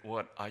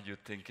 what are you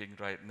thinking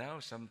right now.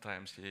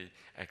 Sometimes he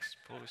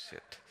exposes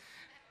it.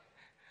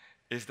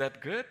 Is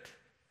that good?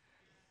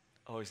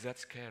 Or is that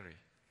scary?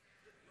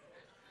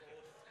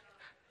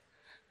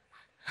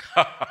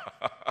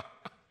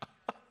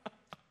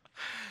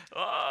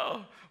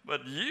 Oh,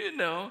 but you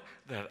know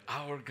that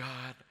our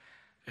God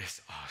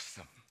is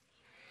awesome.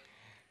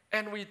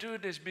 And we do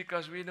this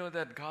because we know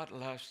that God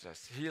loves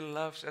us. He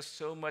loves us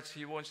so much.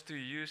 He wants to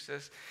use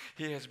us.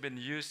 He has been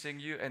using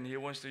you, and He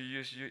wants to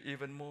use you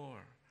even more.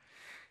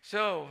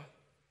 So,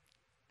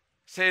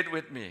 say it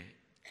with me.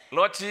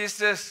 Lord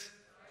Jesus,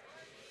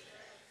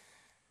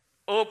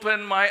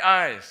 open my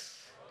eyes.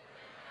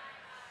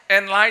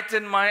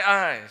 Enlighten my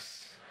eyes.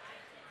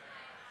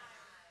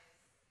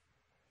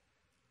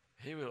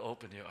 He will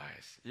open your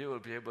eyes. You will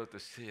be able to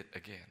see it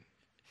again.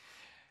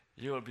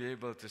 You will be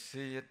able to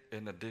see it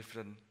in a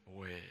different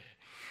way.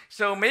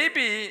 So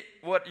maybe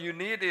what you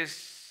need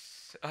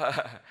is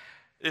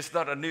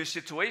not a new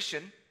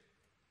situation.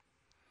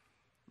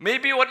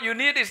 Maybe what you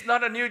need is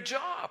not a new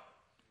job.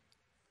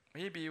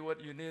 Maybe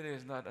what you need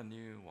is not a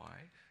new wife,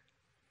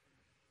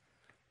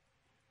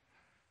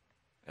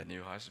 a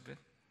new husband,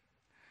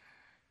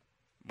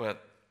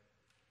 but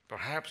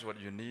perhaps what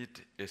you need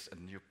is a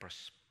new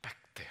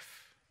perspective.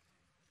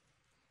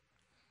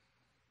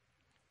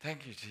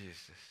 Thank you,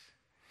 Jesus.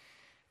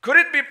 Could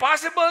it be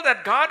possible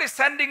that God is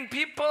sending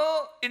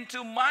people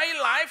into my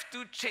life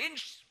to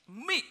change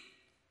me?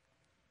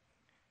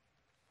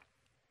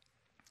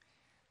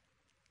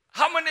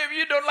 How many of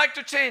you don't like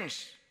to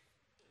change?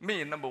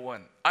 Me, number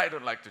one. I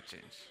don't like to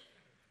change.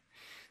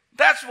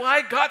 That's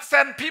why God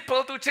sent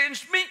people to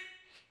change me.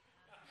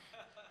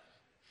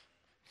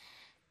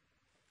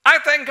 I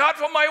thank God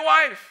for my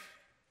wife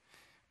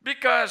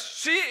because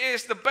she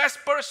is the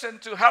best person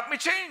to help me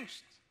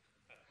change.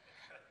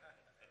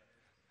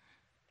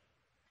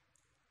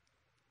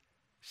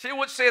 She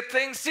would say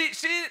things,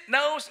 she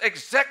knows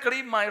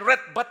exactly my red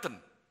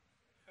button.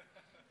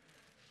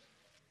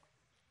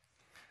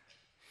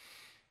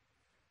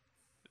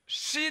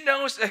 She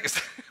knows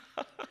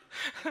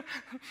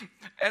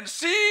and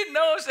she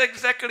knows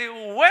exactly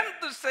when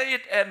to say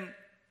it and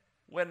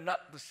when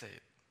not to say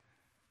it.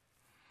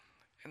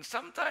 And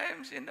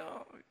sometimes,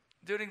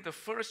 during the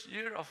first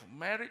year of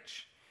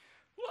marriage,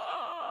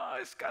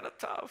 it's kind of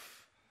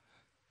tough.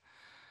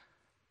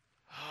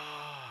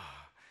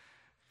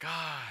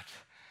 God,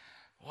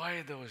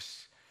 why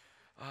those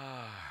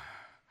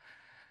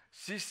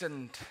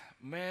seasoned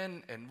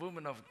men and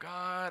women of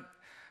God,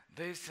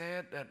 they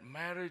said that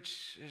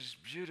marriage is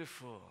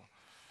beautiful.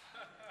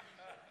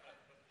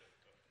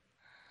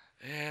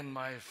 In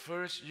my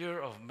first year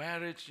of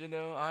marriage,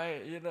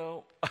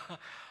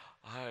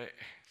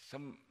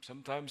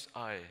 sometimes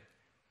I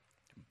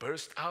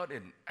burst out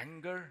in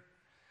anger,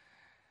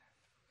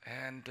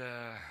 and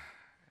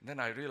then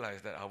I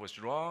realized that I was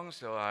wrong.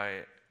 So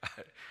I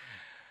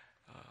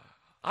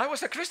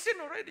was a Christian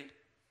already,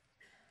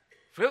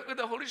 filled with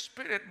the Holy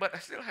Spirit, but I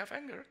still have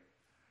anger.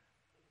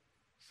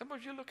 Some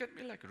of you look at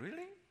me like,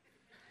 really?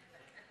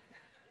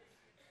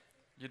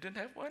 You didn't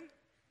have one?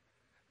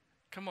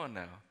 Come on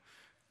now.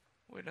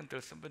 Wait until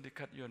somebody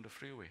cut you on the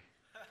freeway.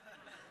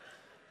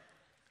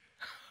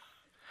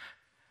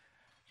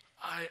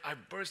 I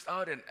burst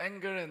out in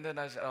anger, and then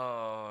I said,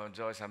 "Oh,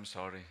 Joyce, I'm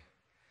sorry."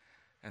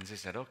 And she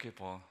said, "Okay,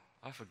 Paul,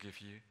 I forgive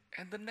you."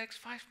 And the next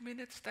 5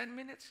 minutes, 10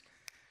 minutes,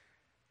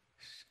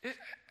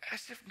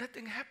 as if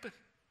nothing happened.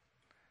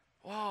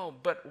 Wow,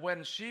 but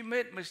when she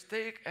made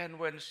mistake and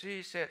when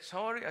she said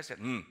sorry, I said,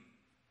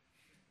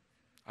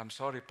 I'm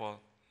sorry, Paul.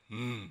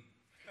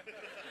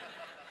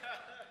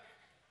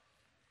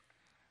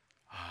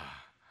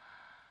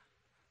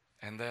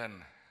 And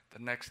then the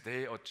next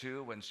day or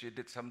two, when she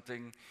did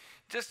something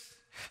just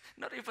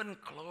not even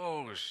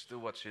close to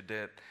what she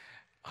did,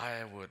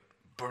 I would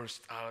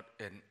burst out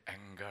in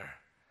anger.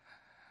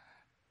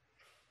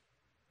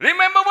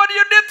 Remember what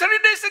you did 3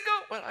 days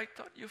ago? Well, I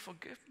thought you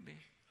forgave me.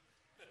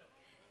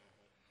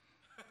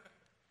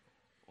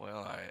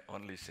 Well, I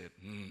only said,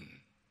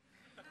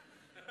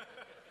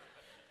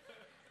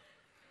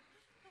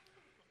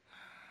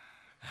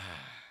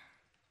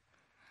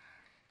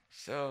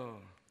 So,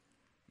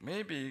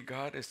 maybe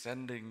God is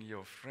sending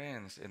your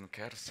friends in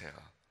Kersel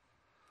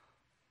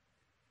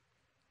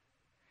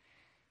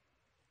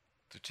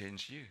to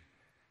change you.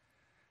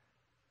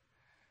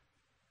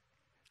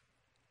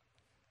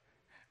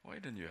 Why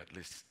don't you at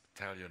least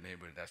tell your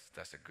neighbor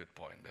that's a good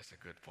point, that's a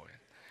good point.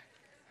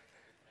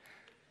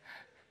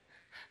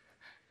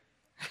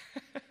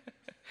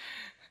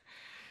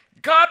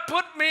 God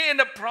put me in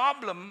a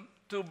problem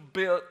to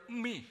build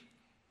me.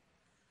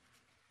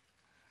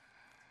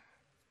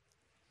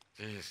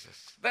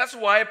 Jesus. That's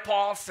why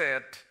Paul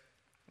said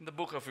in the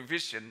book of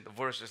Ephesians, the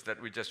verses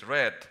that we just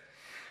read,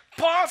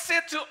 Paul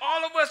said to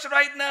all of us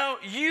right now,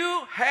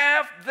 you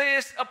have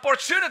this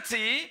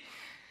opportunity,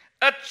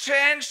 a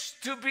chance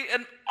to be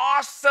an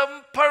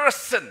awesome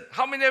person.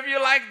 How many of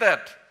you like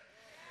that?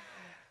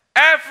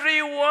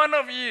 Every one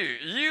of you,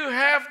 you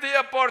have the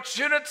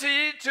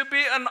opportunity to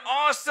be an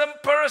awesome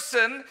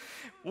person.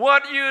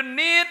 What you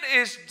need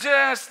is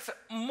just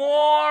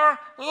more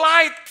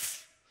light.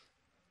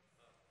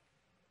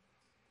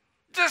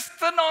 Just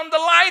turn on the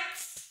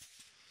lights.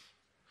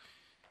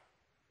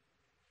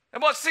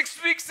 About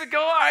 6 weeks ago,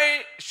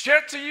 I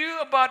shared to you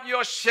about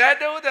your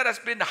shadow that has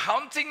been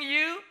haunting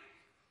you.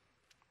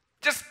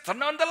 Just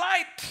turn on the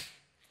light.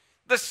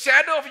 The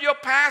shadow of your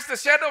past, the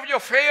shadow of your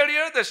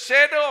failure, the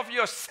shadow of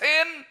your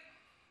sin.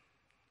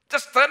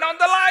 Just turn on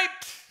the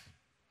light.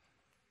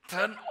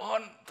 Turn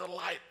on the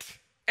light.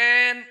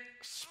 And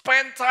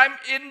spend time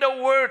in the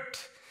Word.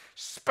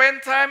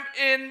 Spend time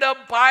in the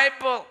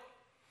Bible.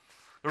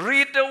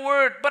 Read the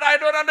Word. But I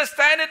don't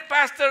understand it,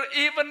 Pastor.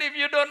 Even if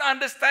you don't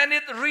understand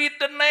it, read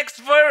the next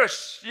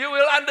verse. You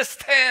will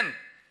understand.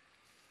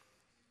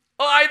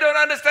 Oh, I don't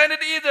understand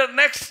it either.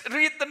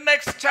 Read the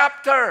next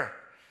chapter.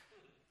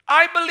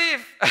 I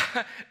believe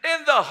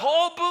in the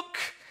whole book,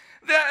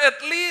 there are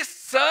at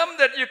least some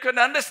that you can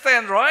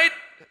understand, right?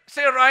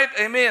 Say right,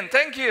 amen.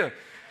 Thank you.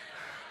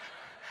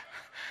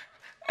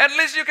 At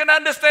least you can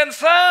understand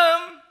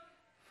some.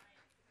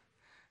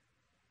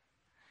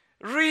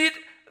 Read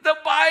the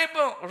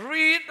Bible.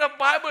 Read the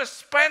Bible.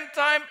 Spend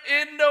time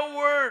in the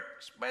Word.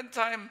 Spend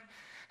time.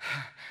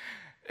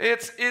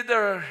 It's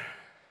either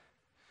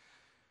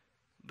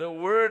the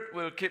Word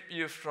will keep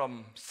you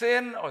from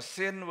sin or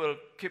sin will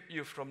keep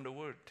you from the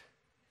Word.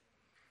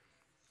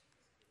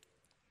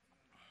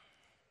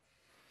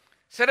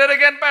 Say that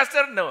again,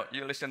 Pastor? No,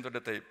 you listen to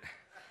the tape.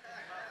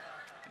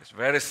 It's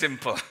very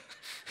simple.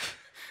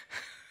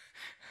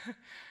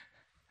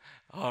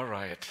 All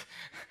right.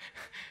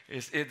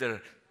 It's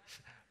either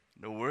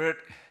the Word.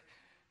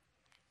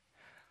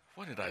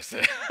 What did I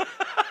say?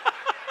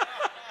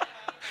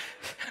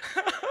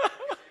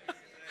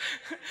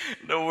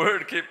 The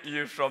Word keep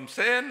you from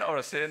sin,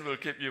 or sin will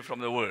keep you from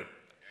the Word.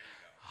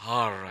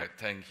 All right.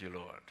 Thank you,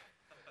 Lord.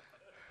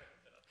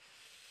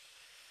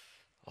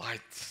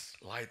 Lights.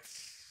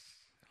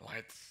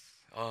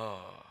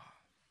 Oh.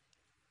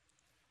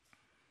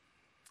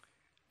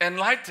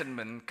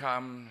 Enlightenment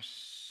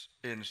comes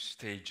in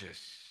stages.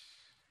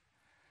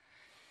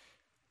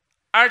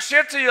 I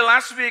shared to you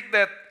last week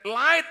that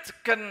light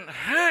can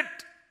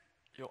hurt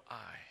your eye.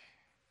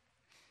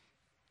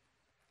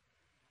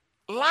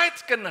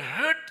 Light can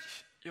hurt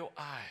your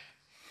eye.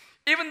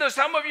 Even though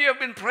some of you have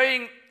been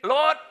praying,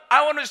 Lord,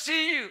 I want to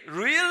see you.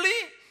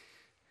 Really?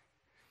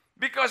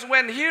 Because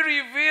when He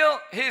reveals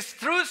His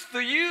truth to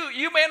you,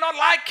 you may not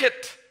like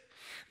it.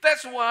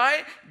 That's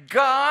why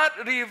God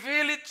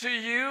revealed it to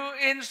you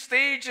in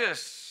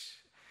stages,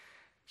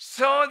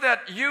 so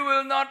that you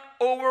will not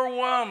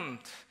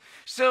overwhelmed.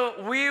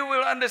 So we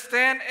will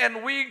understand,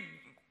 and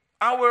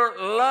our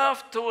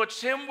love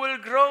towards Him will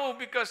grow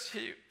because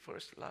He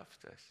first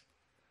loved us.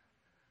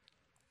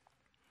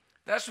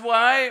 That's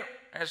why,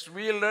 as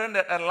we learn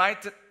that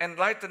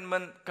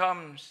enlightenment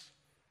comes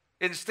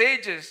in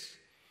stages,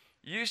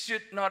 you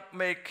should not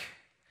make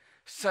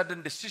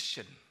sudden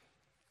decision.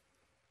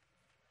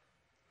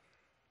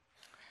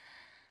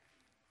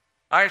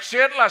 I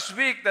shared last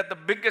week that the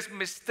biggest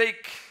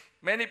mistake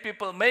many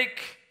people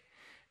make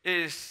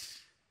is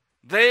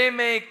they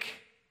make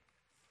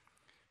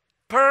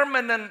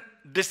permanent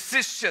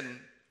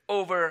decision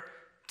over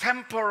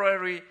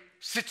temporary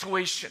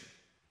situation.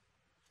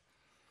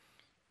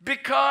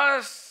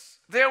 Because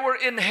they were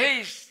in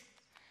haste,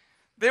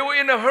 they were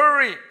in a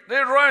hurry,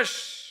 they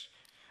rushed.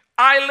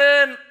 I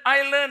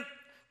learned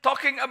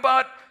talking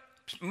about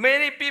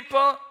many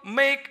people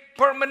make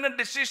permanent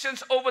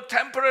decisions over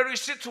temporary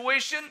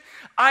situation.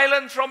 I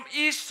learned from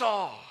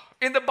Esau.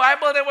 In the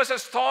Bible, there was a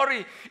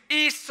story.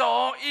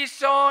 Esau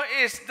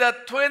is the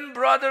twin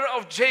brother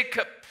of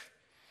Jacob.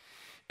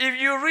 If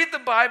you read the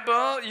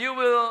Bible, you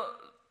will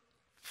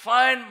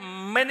find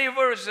many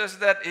verses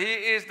that He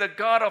is the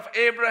God of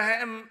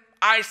Abraham,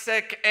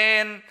 Isaac,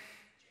 and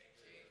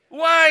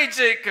why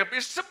Jacob?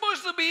 It's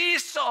supposed to be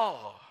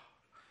Esau.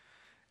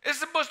 It's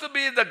supposed to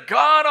be the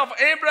God of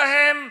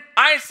Abraham,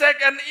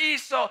 Isaac, and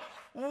Esau.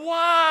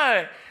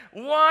 Why?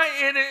 Why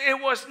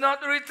it was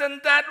not written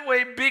that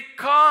way?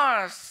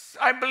 Because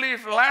I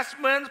believe last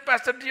month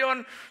Pastor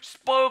Dion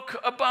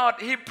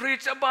he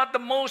preached about the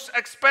most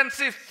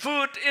expensive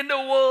food in the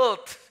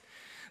world.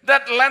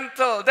 That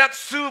lentil, that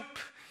soup.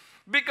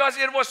 Because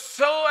it was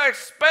so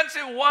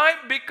expensive. Why?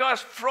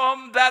 Because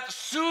from that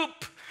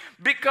soup,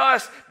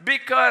 because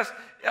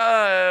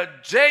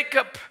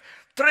Jacob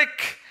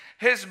tricked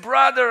his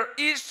brother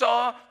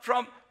Esau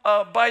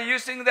by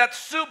using that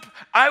soup.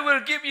 I will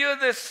give you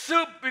this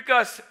soup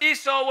because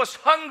Esau was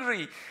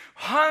hungry.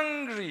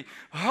 Hungry.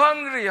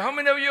 How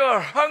many of you are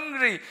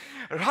hungry?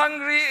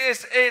 Hungry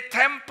is a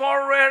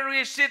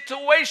temporary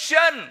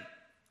situation.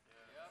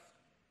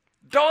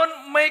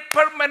 Don't make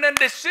permanent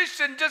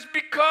decision just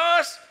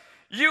because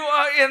you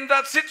are in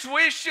that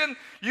situation.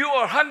 You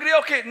are hungry.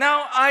 Okay,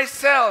 now I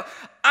sell.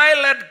 I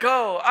let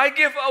go. I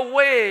give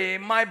away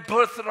my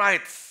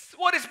birthrights.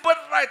 What is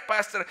birthright,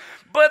 Pastor?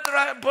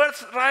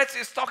 Birthright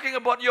is talking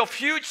about your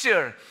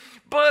future.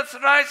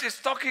 Birthright is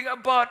talking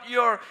about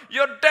your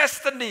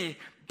destiny.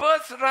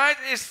 Birthright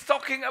is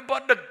talking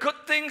about the good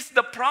things,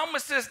 the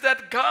promises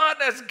that God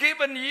has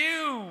given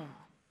you.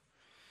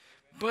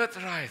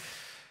 Birthright,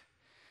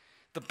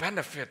 the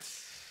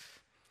benefits,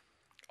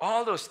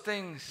 all those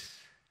things.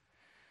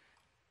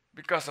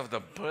 Because of the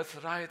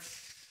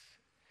birthrights,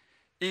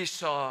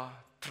 Esau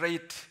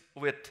traded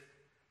with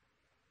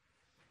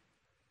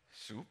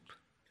soup.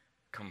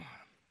 Come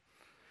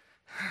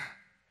on.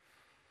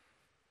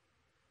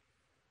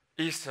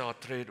 Esau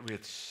traded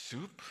with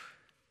soup.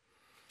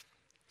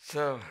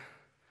 So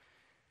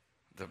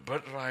the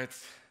birthright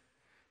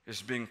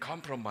is being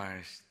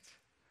compromised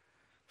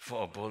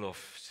for a bowl of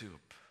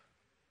soup.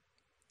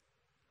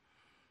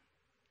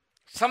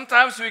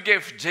 Sometimes we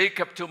give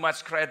Jacob too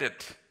much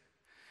credit.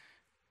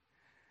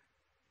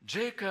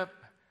 Jacob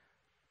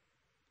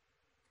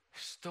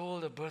stole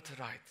the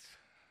birthright.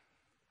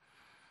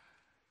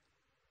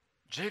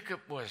 Jacob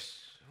was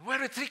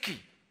very tricky.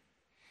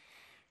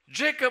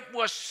 Jacob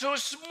was so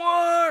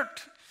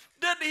smart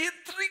that he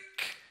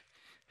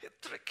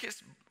tricked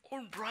his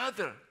own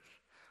brother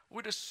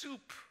with a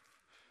soup.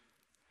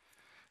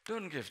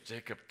 Don't give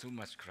Jacob too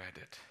much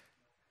credit.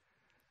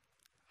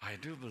 I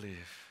do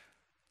believe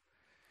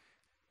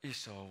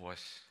Esau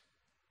was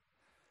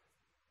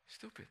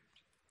stupid.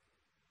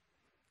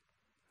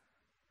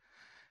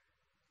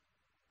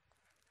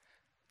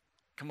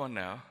 Come on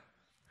now.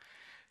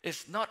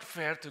 It's not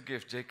fair to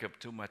give Jacob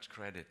too much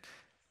credit.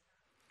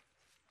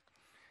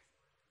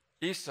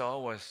 Esau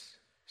was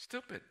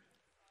stupid.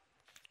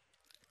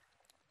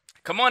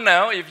 Come on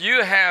now, if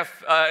you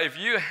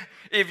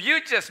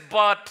just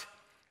bought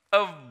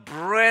a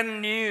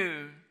brand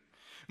new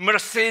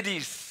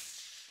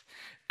Mercedes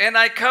and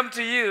I come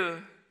to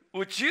you,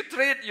 would you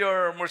trade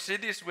your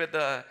Mercedes with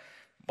a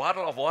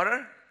bottle of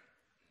water?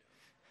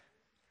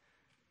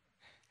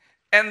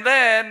 And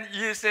then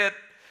you said,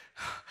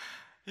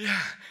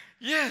 yeah,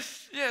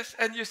 yes.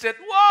 And you said,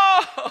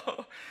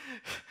 whoa,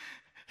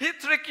 he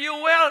tricked you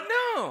well.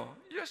 No,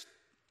 just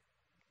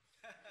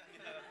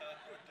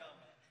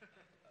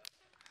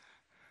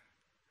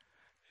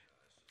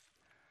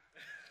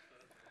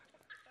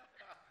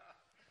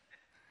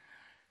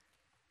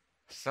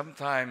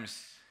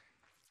sometimes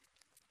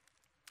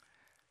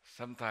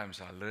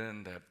I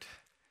learned that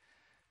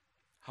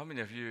how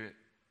many of you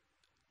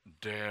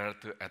dare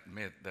to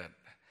admit that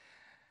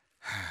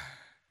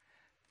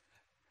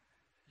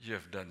you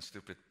have done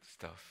stupid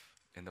stuff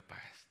in the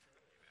past?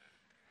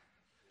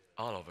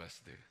 All of us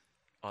do.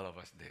 All of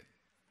us did.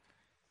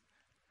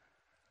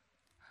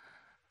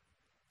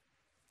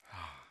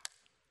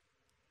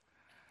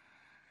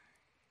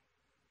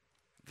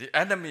 The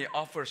enemy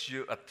offers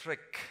you a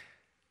trick.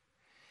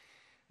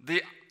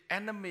 The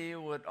enemy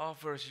would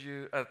offer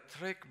you a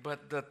trick,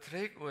 but the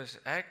trick was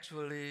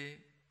actually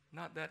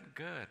not that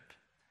good.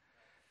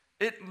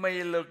 It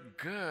may look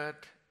good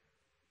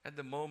at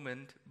the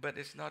moment, but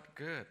it's not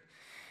good.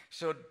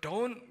 So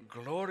don't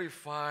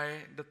glorify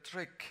the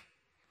trick.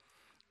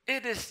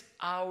 It is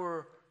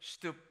our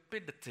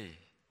stupidity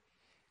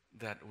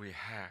that we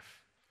have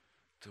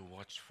to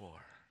watch for.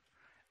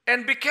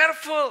 And be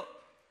careful,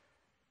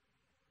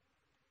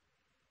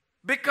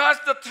 because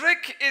the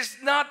trick is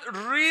not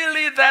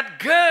really that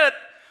good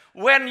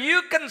when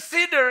you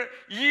consider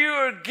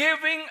you're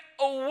giving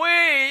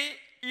away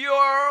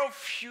your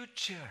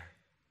future.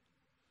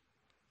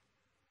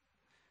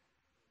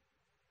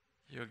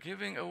 You're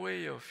giving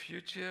away your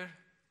future.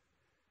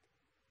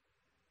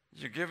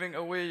 You're giving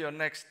away your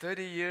next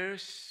 30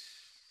 years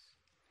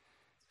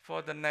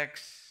for the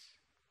next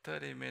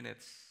 30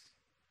 minutes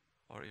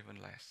or even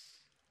less.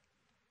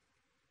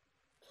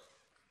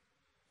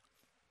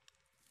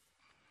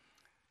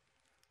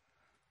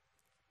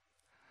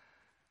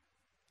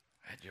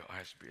 Let your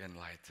eyes be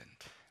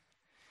enlightened.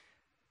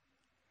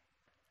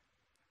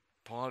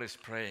 Paul is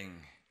praying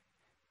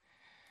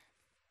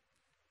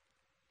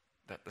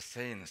that the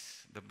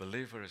saints, the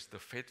believers, the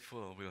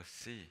faithful will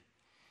see,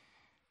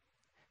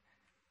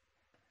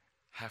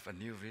 have a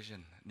new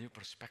vision, new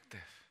perspective.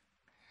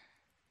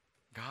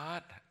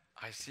 God,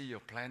 I see your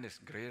plan is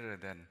greater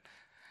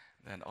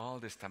than all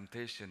this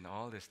temptation,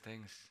 all these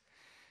things.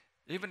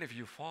 Even if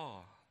you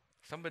fall,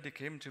 somebody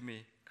came to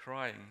me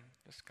crying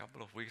just a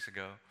couple of weeks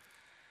ago.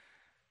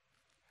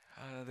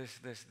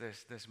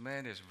 This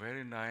man is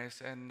very nice,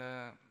 and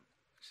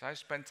so I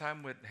spent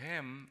time with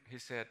him. He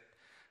said,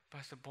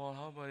 Pastor Paul,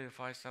 how about if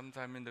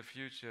sometime in the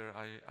future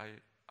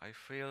I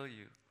fail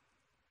you?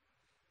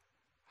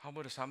 How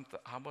about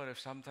if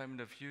sometime in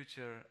the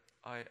future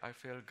I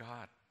fail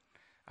God?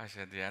 I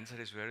said, the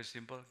answer is very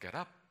simple. Get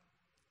up.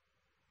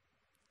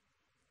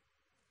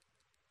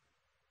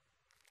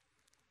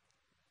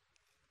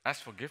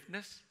 Ask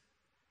forgiveness.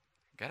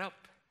 Get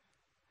up.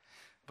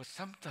 But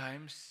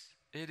sometimes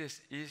it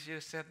is easier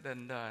said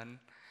than done,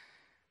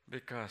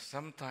 because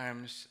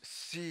sometimes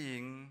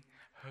seeing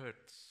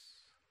hurts.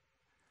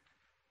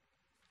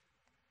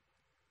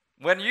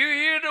 When you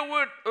hear the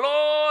word,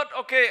 Lord,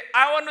 okay,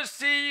 I want to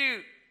see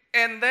you,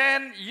 and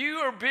then you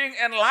are being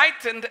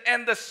enlightened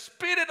and the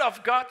Spirit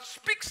of God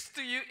speaks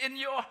to you in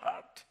your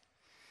heart.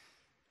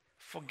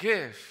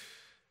 Forgive.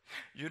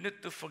 You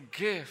need to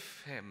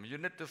forgive him. You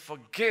need to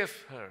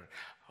forgive her.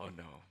 Oh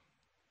no.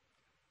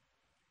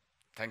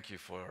 Thank you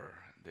for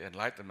the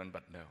enlightenment,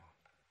 but no.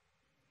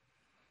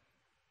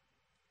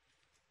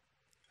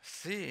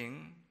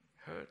 Seeing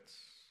hurts.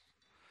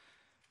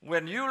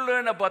 When you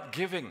learn about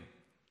giving,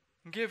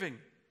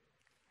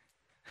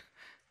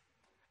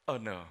 oh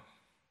no,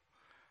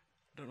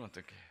 don't want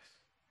to give.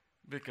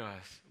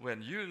 Because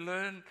when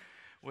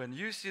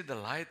you see the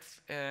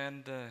lights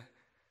and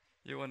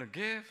you want to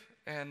give,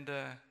 and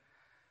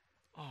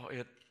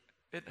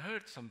it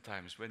hurts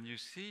sometimes when you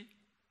see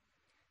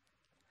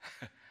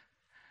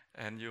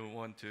and you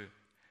want to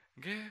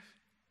give,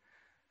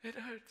 it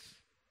hurts.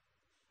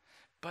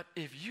 But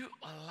if you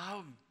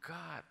allow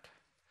God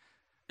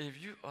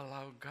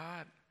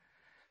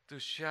to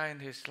shine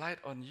His light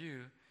on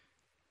you,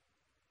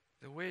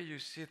 the way you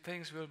see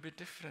things will be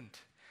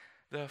different.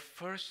 The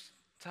first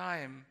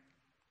time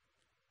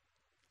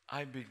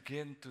I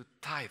begin to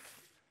tithe,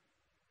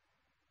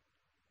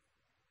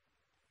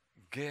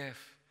 give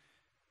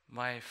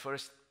my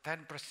first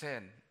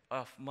 10%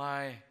 of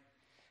my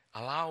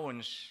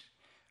allowance,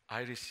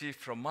 I received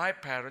from my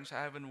parents,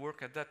 I haven't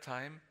worked at that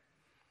time,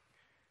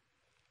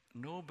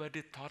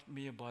 nobody taught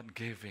me about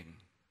giving.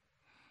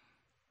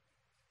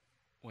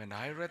 When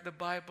I read the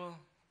Bible,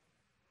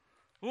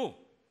 oh,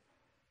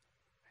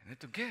 I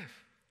need to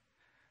give.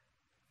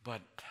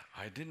 But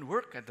I didn't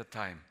work at the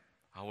time.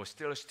 I was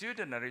still a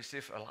student. I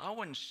received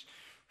allowance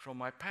from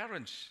my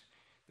parents.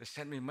 They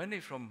sent me money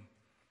from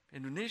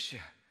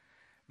Indonesia.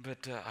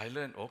 But I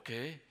learned,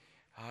 okay,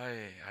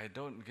 I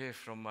don't give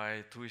from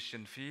my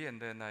tuition fee,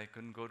 and then I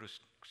couldn't go to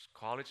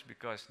college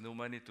because no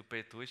money to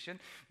pay tuition,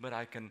 but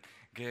I can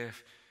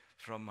give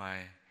from my,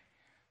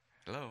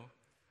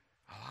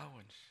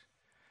 allowance.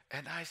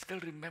 And I still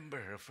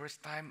remember the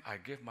first time I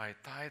gave my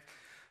tithe,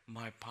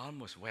 my palm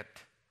was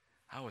wet.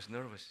 I was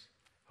nervous.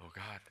 Oh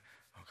God,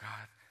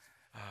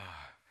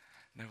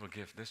 never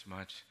give this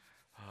much.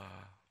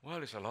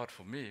 Well, it's a lot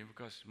for me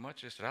because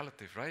much is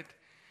relative, right?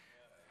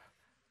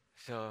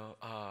 So,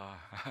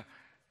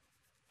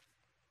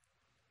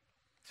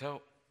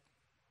 so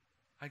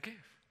I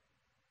gave,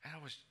 and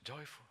I was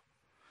joyful.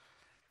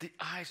 The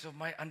eyes of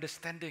my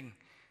understanding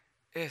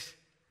is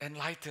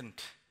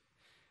enlightened.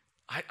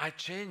 I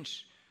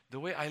changed the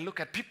way I look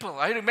at people.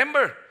 I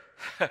remember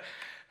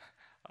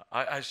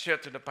I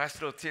shared to the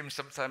pastoral team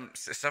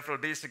several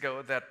days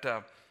ago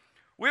that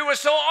we were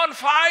so on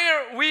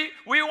fire. We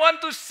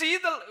want to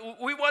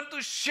we want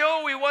to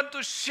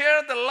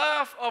share the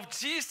love of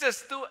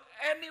Jesus to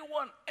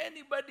anyone,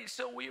 anybody.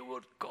 So we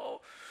would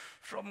go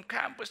from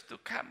campus to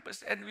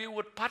campus, and we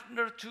would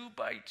partner 2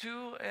 by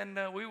 2, and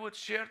we would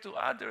share to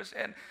others.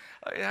 And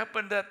it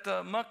happened that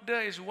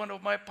Magda is one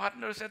of my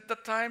partners at the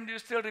time. Do you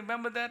still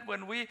remember that?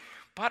 When we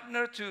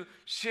partnered to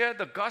share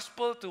the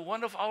gospel to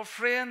one of our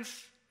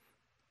friends,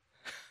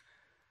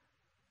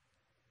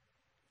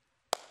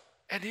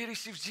 and he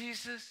received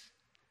Jesus.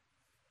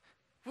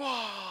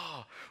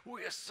 Wow,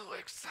 we are so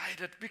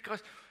excited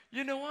because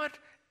you know what?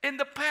 In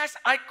the past,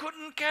 I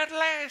couldn't care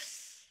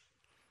less.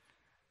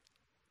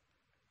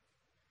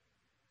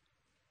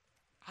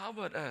 How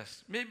about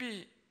us?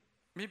 Maybe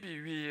we're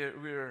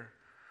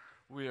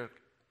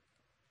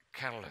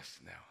careless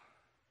now.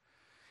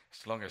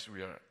 As long as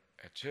we are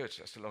at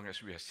church, as long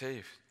as we are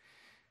saved.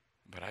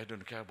 But I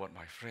don't care about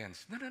my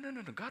friends. No.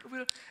 God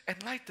will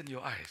enlighten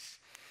your eyes.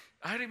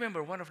 I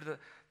remember one of the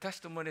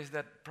testimonies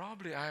that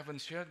probably I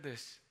haven't shared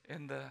this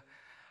in the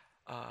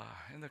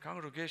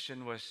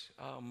congregation was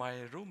my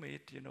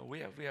roommate. You know, we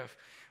have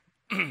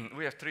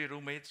we have 3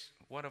 roommates.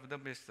 One of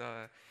them is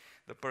the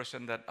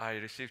person that I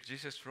received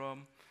Jesus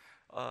from.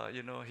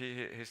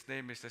 His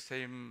name is the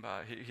same.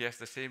 He has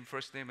the same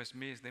first name as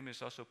me. His name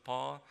is also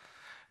Paul.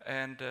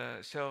 And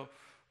so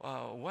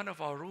one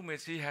of our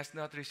roommates, he has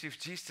not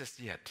received Jesus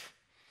yet.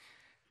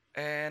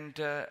 And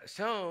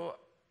so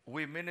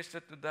we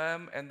ministered to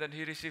them, and then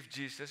he received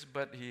Jesus,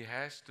 but he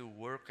has to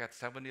work at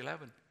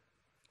 7-Eleven.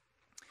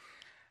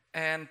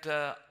 And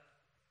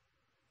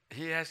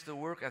he has to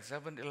work at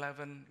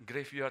 7-Eleven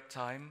graveyard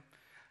time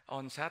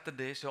on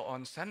Saturday. So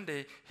on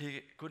Sunday,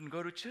 he couldn't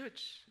go to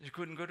church.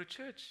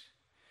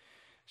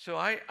 So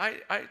I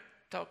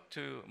talked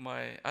to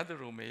my other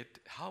roommate,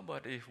 how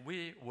about if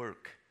we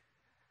work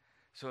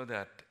so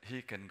that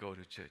he can go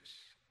to church?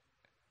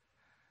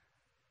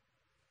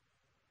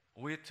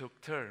 We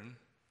took turn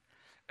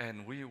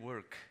and we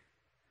work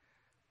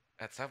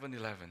at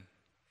 7-Eleven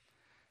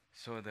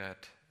so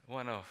that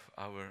one of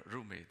our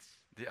roommates,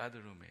 the other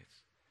roommates,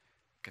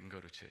 can go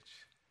to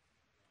church.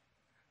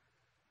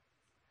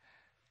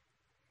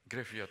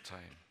 Graveyard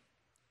time,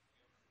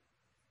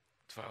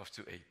 12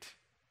 to 8.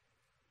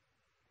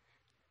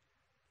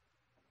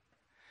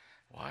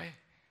 Why?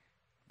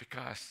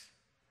 Because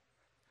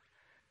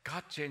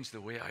God changed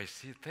the way I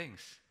see things.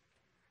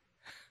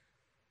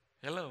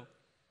 Hello.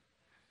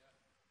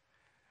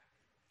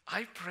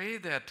 I pray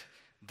that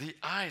the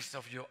eyes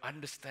of your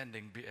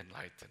understanding be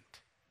enlightened.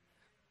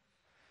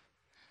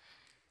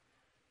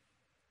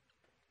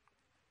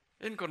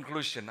 In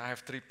conclusion, I have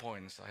 3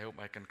 points. I hope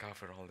I can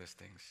cover all these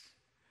things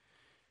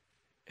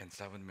in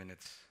 7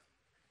 minutes.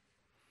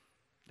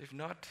 If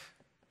not,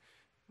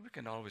 we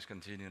can always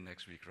continue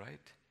next week,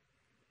 right?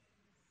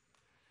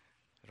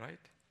 Right?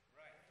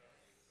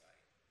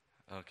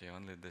 Okay,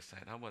 only this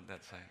side. How about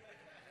that side?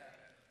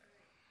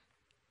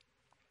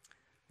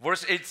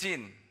 Verse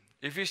 18.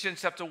 Ephesians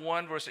chapter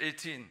 1, verse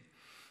 18.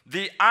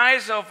 The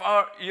eyes of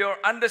your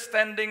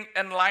understanding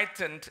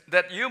enlightened,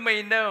 that you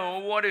may know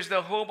what is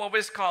the hope of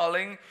his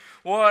calling,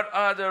 what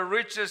are the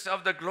riches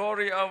of the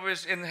glory of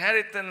his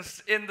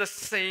inheritance in the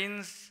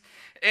saints,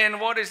 and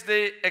what is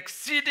the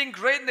exceeding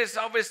greatness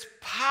of his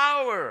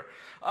power.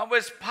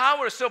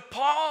 So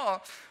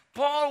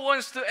Paul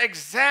wants to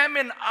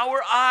examine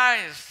our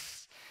eyes.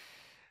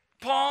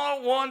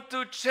 Paul wants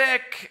to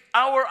check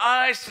our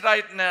eyes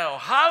right now.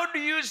 How do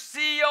you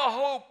see your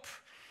hope?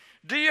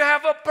 Do you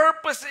have a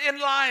purpose in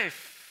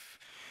life?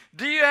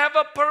 Do you have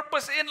a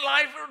purpose in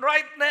life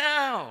right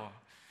now?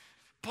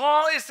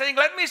 Paul is saying,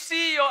 let me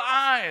see your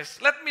eyes.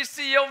 Let me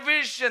see your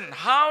vision.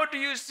 How do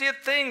you see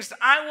things?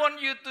 I want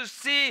you to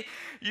see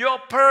your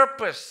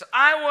purpose.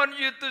 I want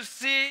you to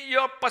see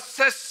your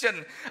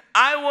possession.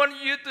 I want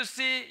you to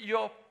see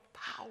your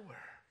power.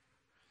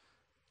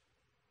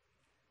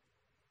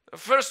 The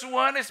first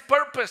one is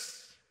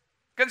purpose.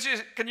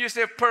 Can you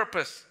say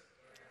purpose?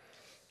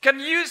 Can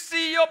you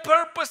see your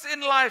purpose in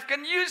life?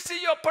 Can you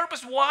see your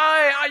purpose?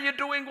 Why are you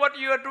doing what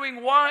you are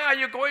doing? Why are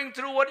you going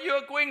through what you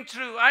are going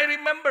through? I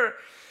remember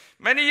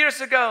many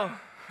years ago,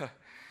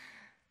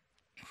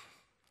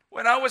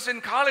 when I was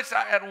in college,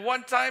 at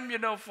one time,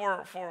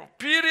 for a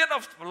period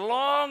of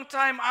long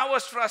time, I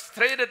was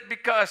frustrated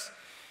because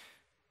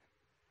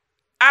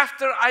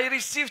after I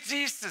received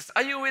Jesus,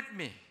 are you with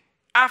me?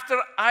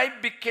 After I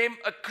became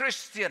a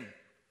Christian,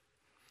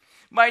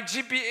 my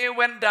GPA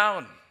went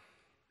down.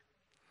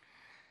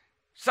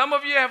 Some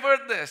of you have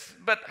heard this,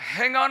 but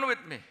hang on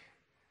with me.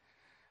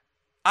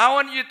 I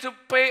want you to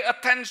pay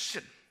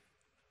attention.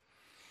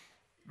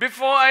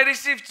 Before I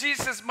received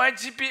Jesus, my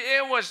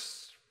GPA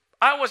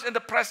I was in the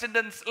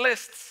president's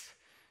lists,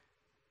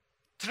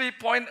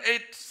 3.8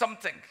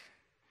 something.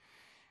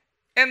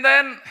 And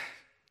then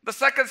the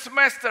second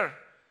semester,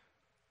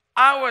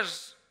 my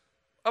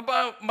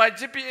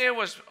GPA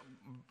was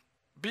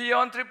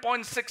beyond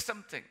 3.6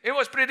 something. It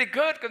was pretty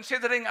good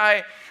considering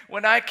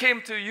when I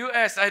came to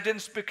US, I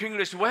didn't speak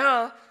English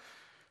well.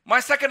 My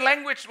second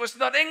language was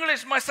not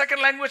English. My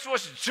second language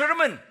was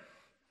German.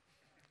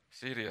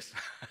 Serious.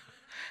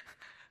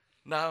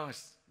 Now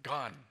it's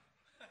gone.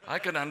 I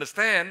can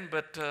understand,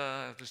 but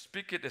to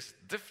speak it is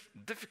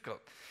difficult.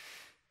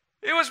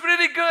 It was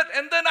pretty good.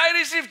 And then I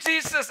received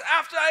Jesus.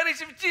 After I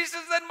received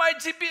Jesus, then my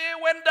GPA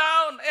went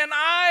down. And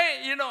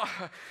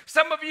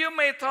some of you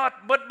may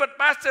thought, but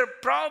Pastor,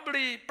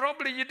 probably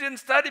you didn't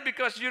study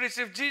because you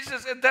received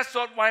Jesus. And that's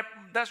what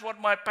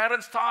my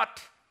parents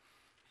thought.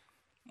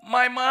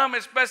 My mom,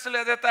 especially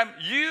at that time,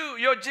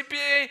 your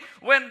GPA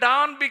went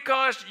down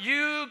because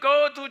you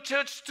go to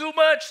church too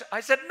much. I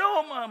said,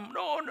 no, Mom,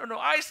 no.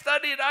 I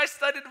studied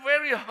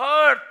very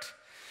hard.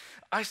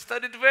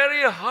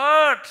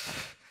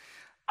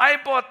 I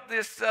bought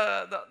this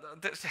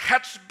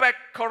hatchback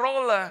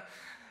Corolla,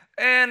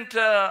 and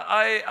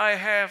I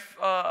have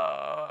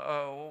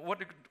what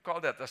do you call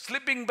that? A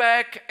sleeping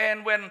bag.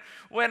 And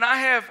when I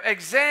have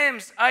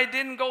exams, I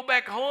didn't go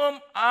back home.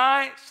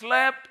 I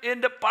slept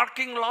in the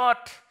parking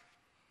lot.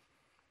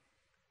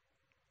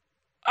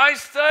 I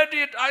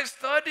studied,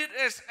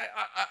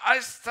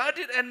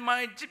 and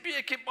my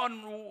GPA kept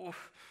on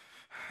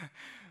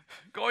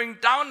going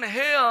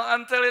downhill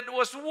until it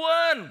was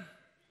 1.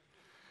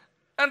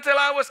 Until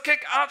I was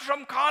kicked out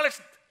from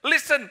college.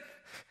 Listen,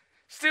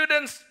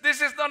 students,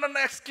 this is not an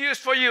excuse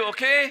for you,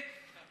 okay?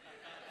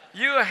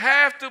 You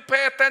have to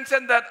pay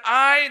attention that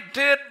I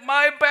did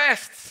my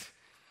best.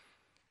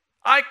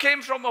 I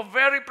came from a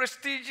very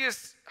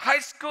prestigious high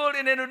school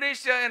in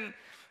Indonesia, and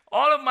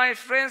all of my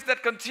friends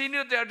that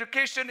continued their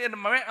education in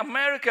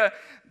America,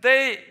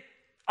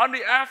 on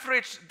the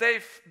average, they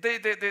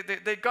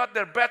got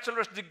their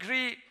bachelor's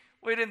degree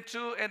within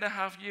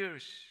 2.5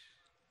 years.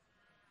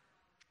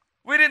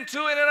 Within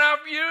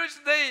 2.5 years,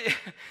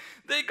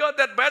 they got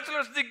that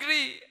bachelor's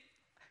degree.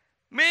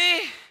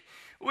 Me,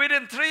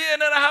 within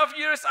 3.5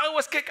 years, I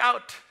was kicked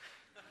out.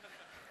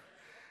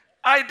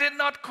 I did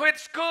not quit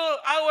school.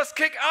 I was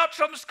kicked out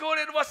from school.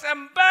 It was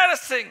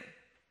embarrassing.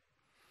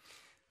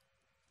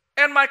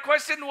 And my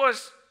question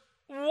was,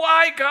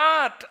 why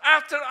God,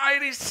 after I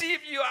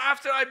received you,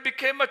 after I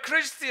became a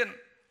Christian?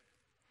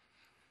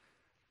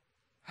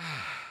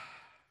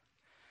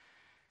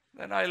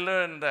 Then I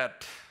learned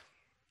that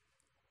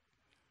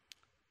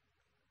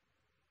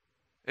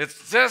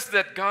it's just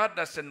that God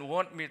doesn't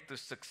want me to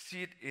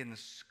succeed in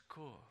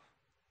school.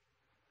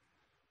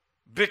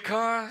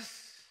 Because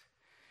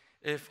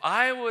if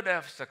I would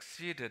have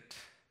succeeded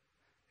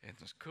in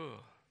school,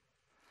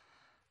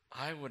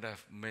 I would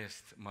have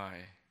missed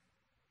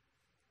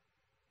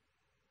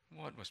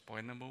what was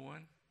point number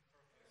 1?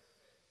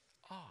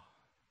 Oh.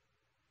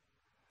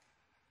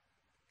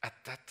 At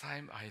that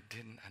time, I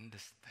didn't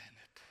understand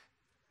it.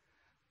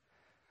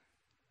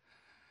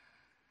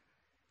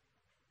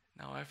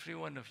 Now, every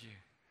one of you,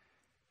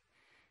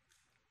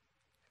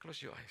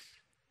 close your eyes.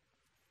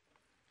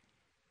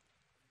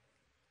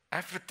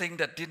 Everything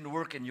that didn't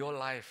work in your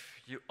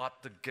life, you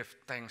ought to give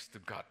thanks to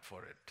God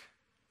for it.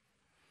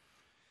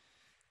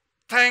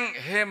 Thank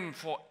Him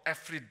for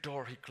every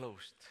door He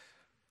closed.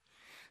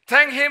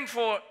 Thank Him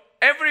for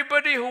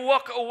everybody who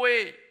walked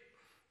away.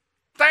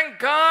 Thank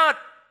God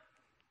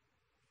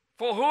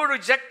for who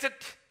rejected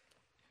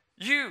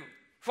you,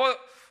 for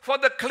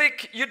the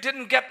clique you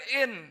didn't get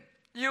in.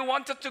 You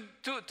wanted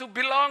to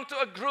belong to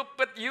a group,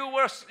 but you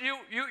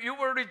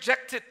were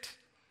rejected.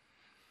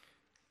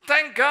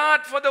 Thank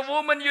God for the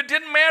woman you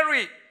didn't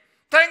marry.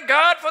 Thank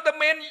God for the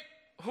man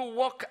who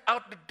walked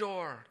out the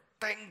door.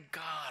 Thank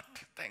God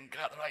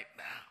right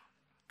now.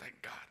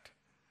 Thank God.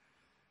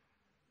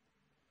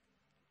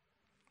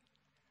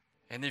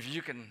 And if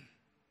you can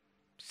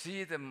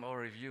see them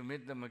or if you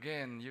meet them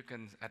again, you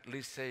can at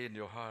least say in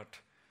your heart,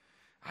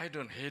 I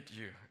don't hate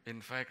you.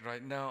 In fact,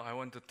 right now, I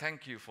want to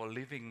thank you for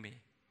leaving me.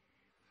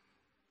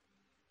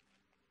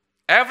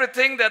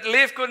 Everything that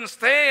lived couldn't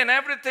stay, and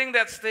everything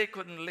that stayed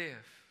couldn't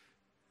live.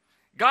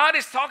 God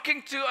is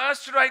talking to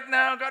us right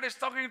now. God is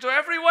talking to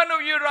every one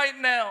of you right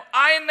now.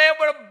 I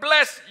never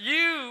bless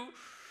you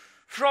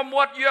from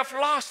what you have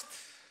lost.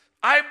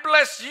 I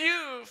bless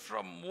you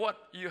from what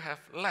you have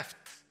left.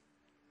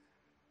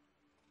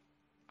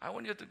 I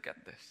want you to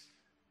get this.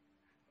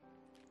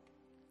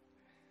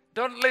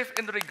 Don't live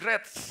in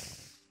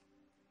regrets.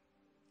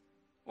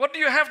 What do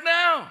you have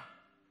now?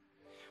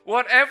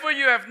 Whatever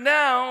you have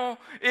now,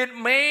 it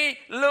may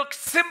look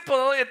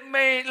simple, it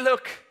may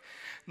look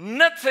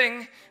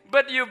nothing,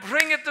 but you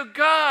bring it to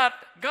God.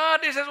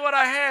 God, this is what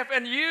I have.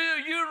 And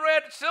you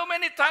read so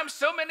many times,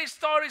 so many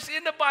stories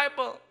in the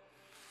Bible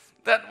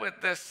that with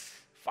this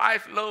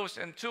 5 loaves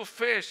and 2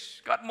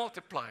 fish, God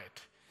multiplied.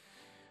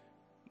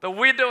 The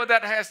widow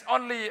that has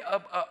only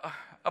a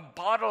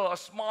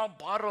small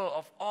bottle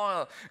of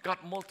oil, God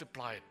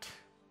multiplied.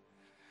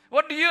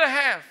 What do you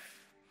have?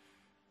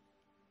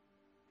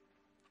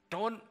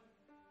 Don't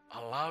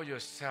allow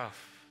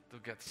yourself to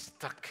get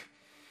stuck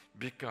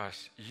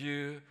because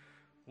you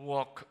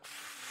walk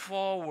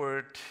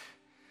forward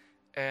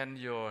and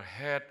your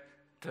head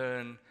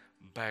turned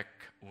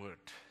backward.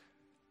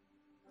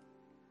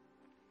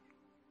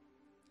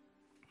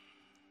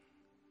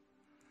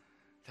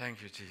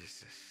 Thank you,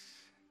 Jesus.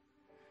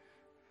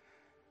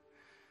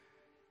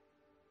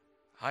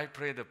 I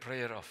prayed the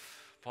prayer of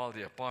Paul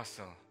the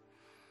Apostle.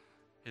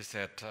 He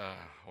said,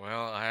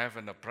 well, I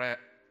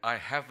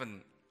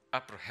haven't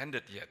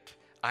apprehended yet.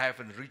 I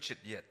haven't reached it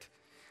yet.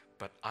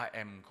 But I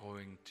am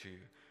going to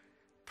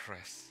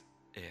press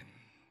in.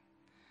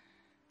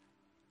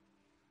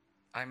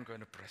 I'm going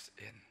to press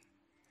in.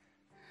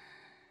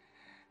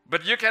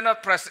 But you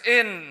cannot press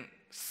in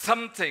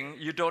something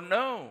you don't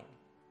know.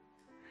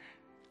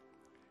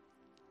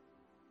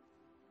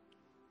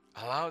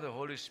 Allow the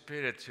Holy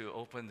Spirit to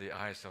open the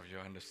eyes of your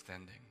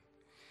understanding.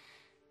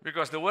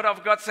 Because the Word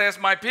of God says,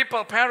 my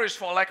people perish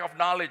for lack of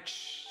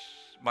knowledge.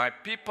 My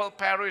people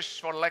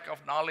perish for lack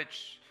of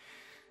knowledge.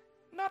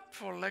 Not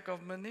for lack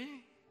of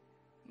money.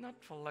 Not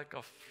for lack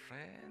of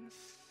friends.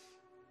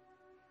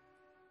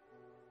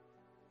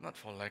 Not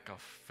for lack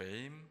of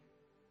fame.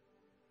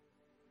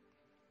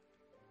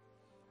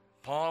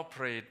 Paul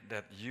prayed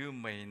that you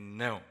may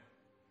know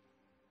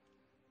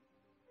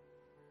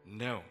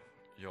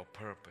your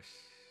purpose.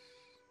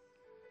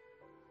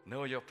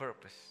 Know your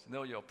purpose.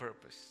 Know your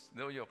purpose.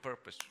 Know your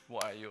purpose.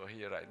 Why you're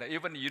here right now.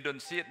 Even you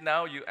don't see it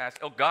now, you ask,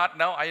 oh God,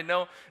 now I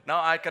know.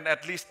 Now I can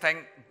at least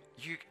thank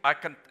you. I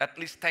can at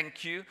least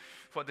thank you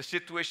for the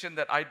situation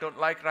that I don't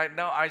like right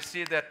now. I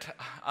see that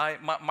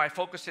my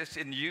focus is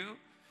in you.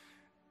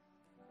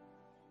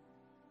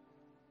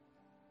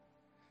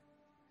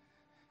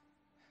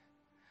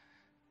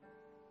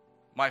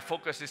 My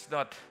focus is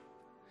not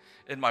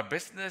in my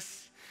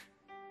business,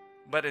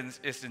 but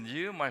it's in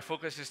you. My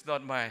focus is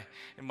not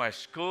in my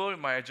school, in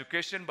my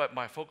education, but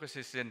my focus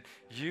is in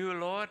you,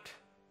 Lord.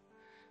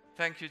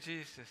 Thank you,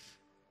 Jesus.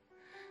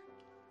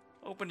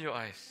 Open your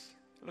eyes.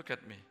 Look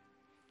at me.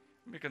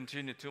 We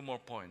continue 2 more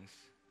points,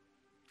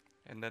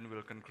 and then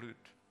we'll conclude.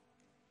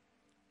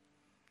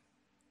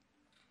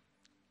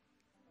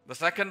 The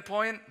second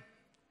point,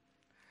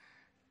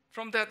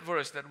 from that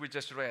verse that we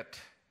just read,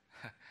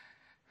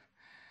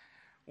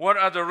 what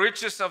are the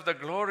riches of the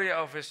glory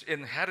of His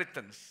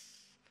inheritance?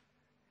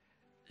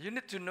 You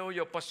need to know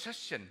your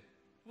possession.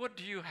 What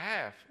do you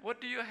have?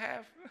 What do you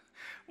have?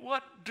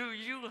 What do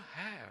you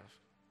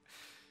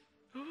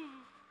have?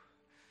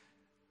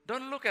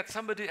 Don't look at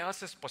somebody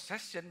else's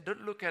possession.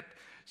 Don't look at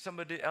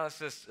somebody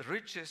else's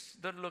riches.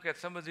 Don't look at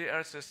somebody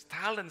else's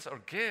talents or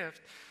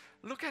gift.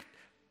 Look at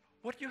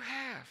what you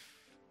have.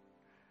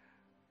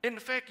 In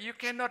fact, you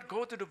cannot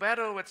go to the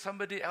battle with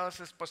somebody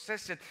else's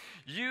possession.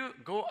 You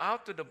go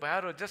out to the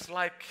battle just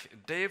like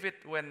David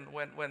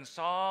when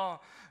Saul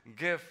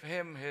gave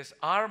him his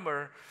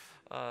armor.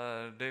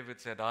 David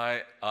said,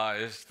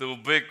 it's too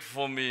big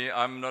for me.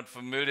 I'm not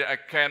familiar. I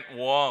can't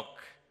walk.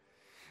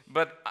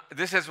 But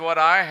this is what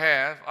I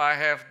have. I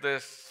have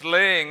this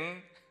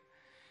sling.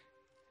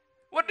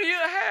 What do you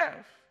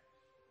have?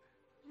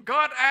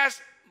 God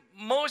asked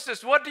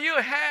Moses, what do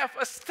you have?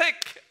 A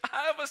stick.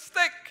 I have a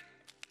stick.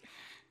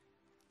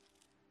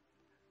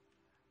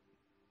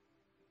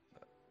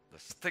 The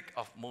stick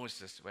of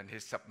Moses, when he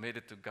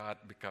submitted to God,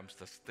 becomes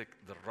the stick,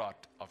 the rod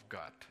of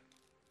God.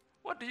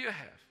 What do you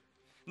have?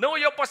 Know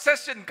your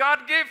possession.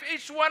 God gave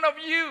each one of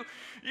you.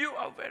 You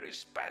are very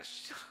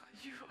special.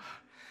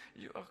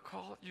 You are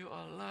called. You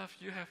are loved.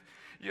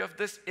 You have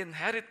this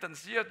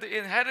inheritance. You have the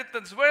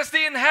inheritance. Where's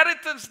the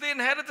inheritance? The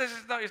inheritance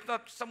is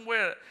not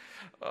somewhere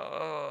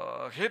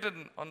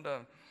hidden on the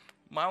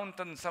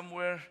mountain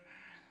somewhere.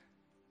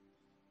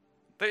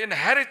 The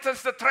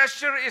inheritance, the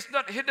treasure is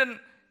not hidden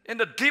in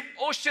the deep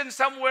ocean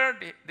somewhere.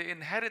 The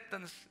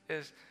inheritance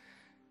is,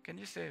 can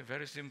you say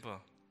very simple?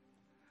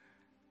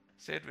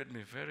 Say it with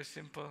me, very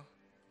simple.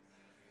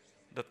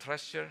 The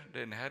treasure,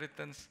 the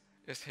inheritance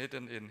is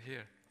hidden in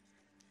here.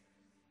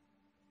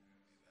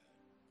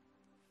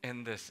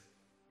 in this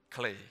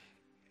clay,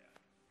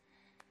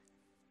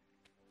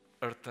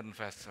 earthen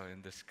vessel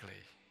in this clay.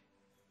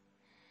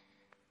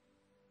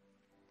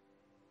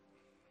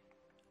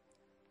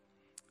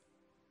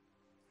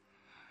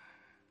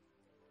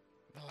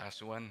 The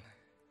last one,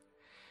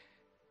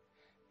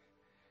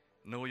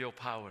 know your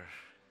power.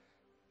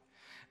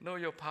 Know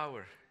your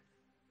power.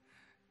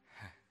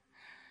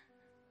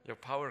 Your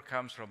power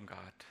comes from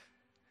God.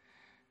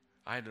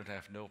 I don't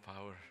have no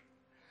power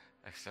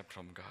except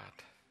from God.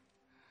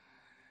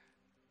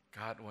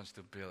 God wants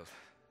to build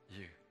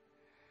you.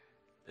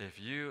 If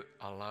you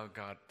allow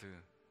God to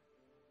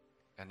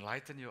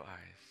enlighten your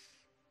eyes,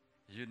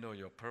 you know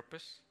your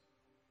purpose,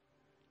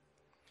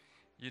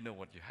 you know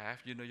what you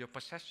have, you know your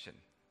possession,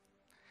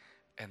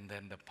 and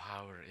then the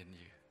power in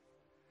you.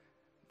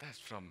 That's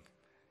from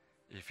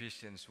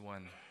Ephesians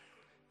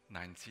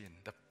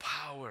 1:19. The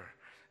power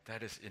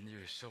that is in you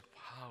is so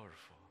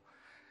powerful.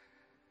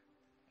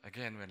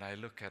 Again, when I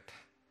look at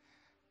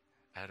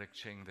Eric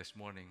Ching this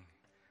morning,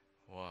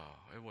 wow,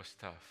 it was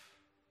tough.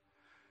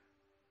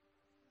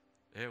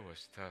 It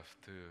was tough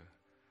to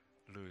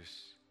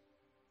lose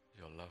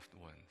your loved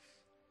ones,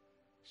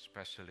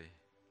 especially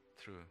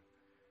through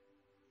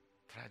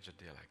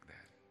tragedy like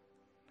that.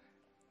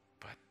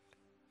 But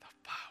the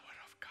power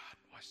of God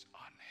was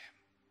on him.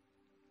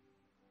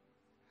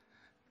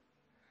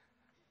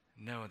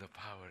 Know the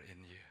power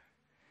in you.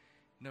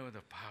 Know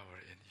the power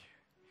in you.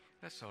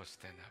 Let's all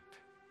stand up.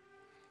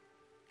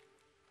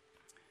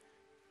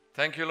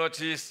 Thank you, Lord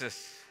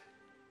Jesus.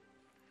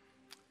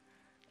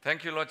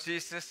 Thank you, Lord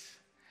Jesus.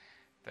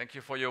 Thank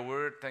you for your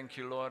word. Thank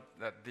you, Lord,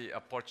 that the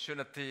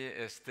opportunity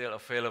is still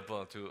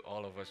available to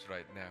all of us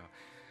right now.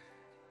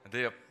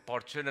 The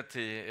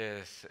opportunity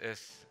is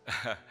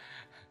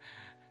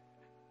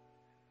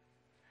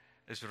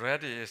is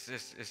ready,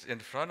 is in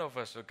front of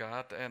us, oh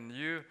God, and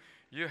you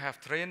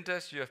have trained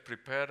us, you have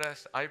prepared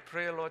us. I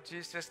pray, Lord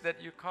Jesus, that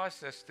you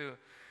cause us to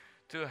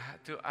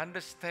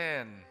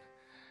understand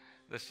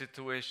the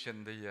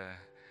situation,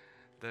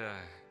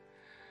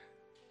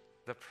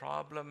 the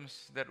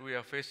problems that we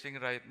are facing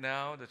right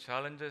now, the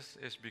challenges,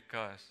 is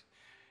because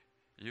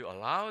you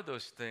allow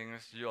those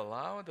things, you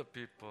allow the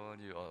people,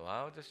 you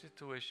allow the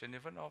situation,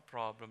 even our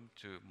problem,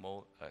 to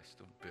mold us,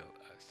 to build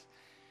us.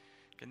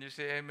 Can you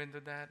say amen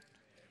to that?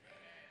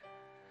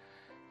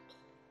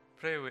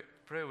 Amen.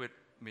 Pray with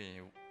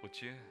me,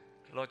 would you?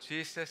 Lord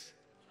Jesus,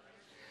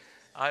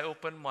 I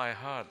open my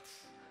heart.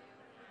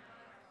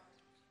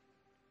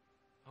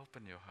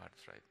 Open your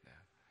hearts right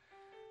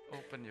now.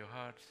 Open your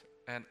hearts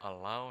and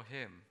allow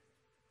Him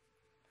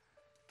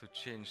to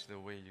change the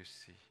way you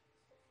see.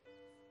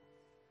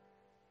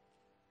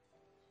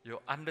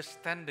 Your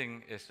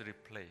understanding is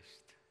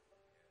replaced.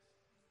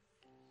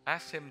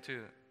 Ask Him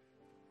to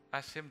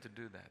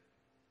do that.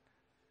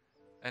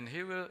 And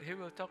He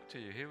will talk to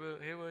you. He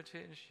will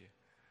change you.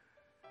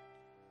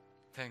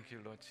 Thank you,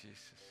 Lord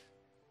Jesus.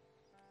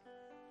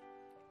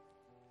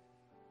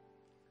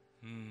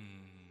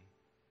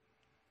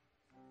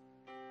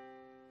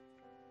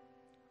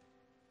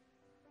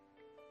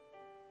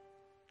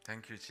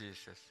 Thank you,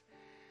 Jesus.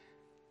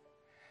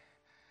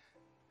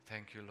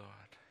 Thank you,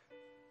 Lord.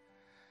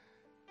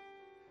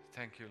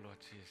 Thank you, Lord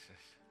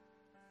Jesus.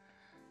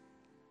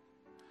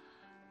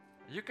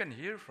 You can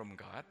hear from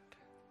God.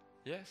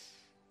 Yes,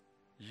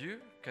 you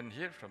can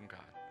hear from God.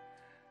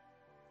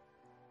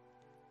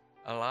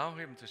 Allow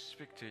Him to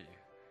speak to you.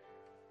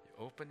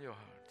 You open your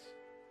heart.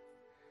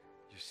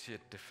 You see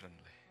it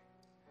differently.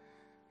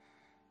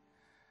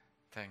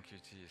 Thank you,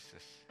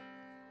 Jesus.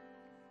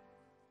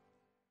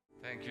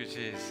 Thank you,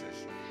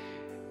 Jesus.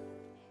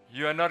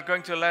 You are not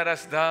going to let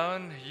us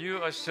down. You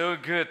are so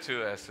good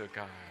to us, oh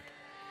God.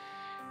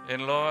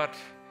 And Lord,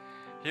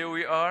 here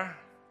we are.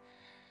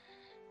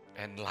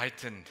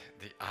 Enlighten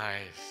the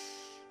eyes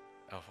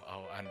of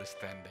our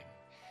understanding.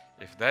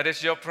 If that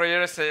is your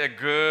prayer, say a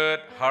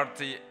good,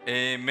 hearty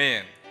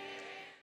amen.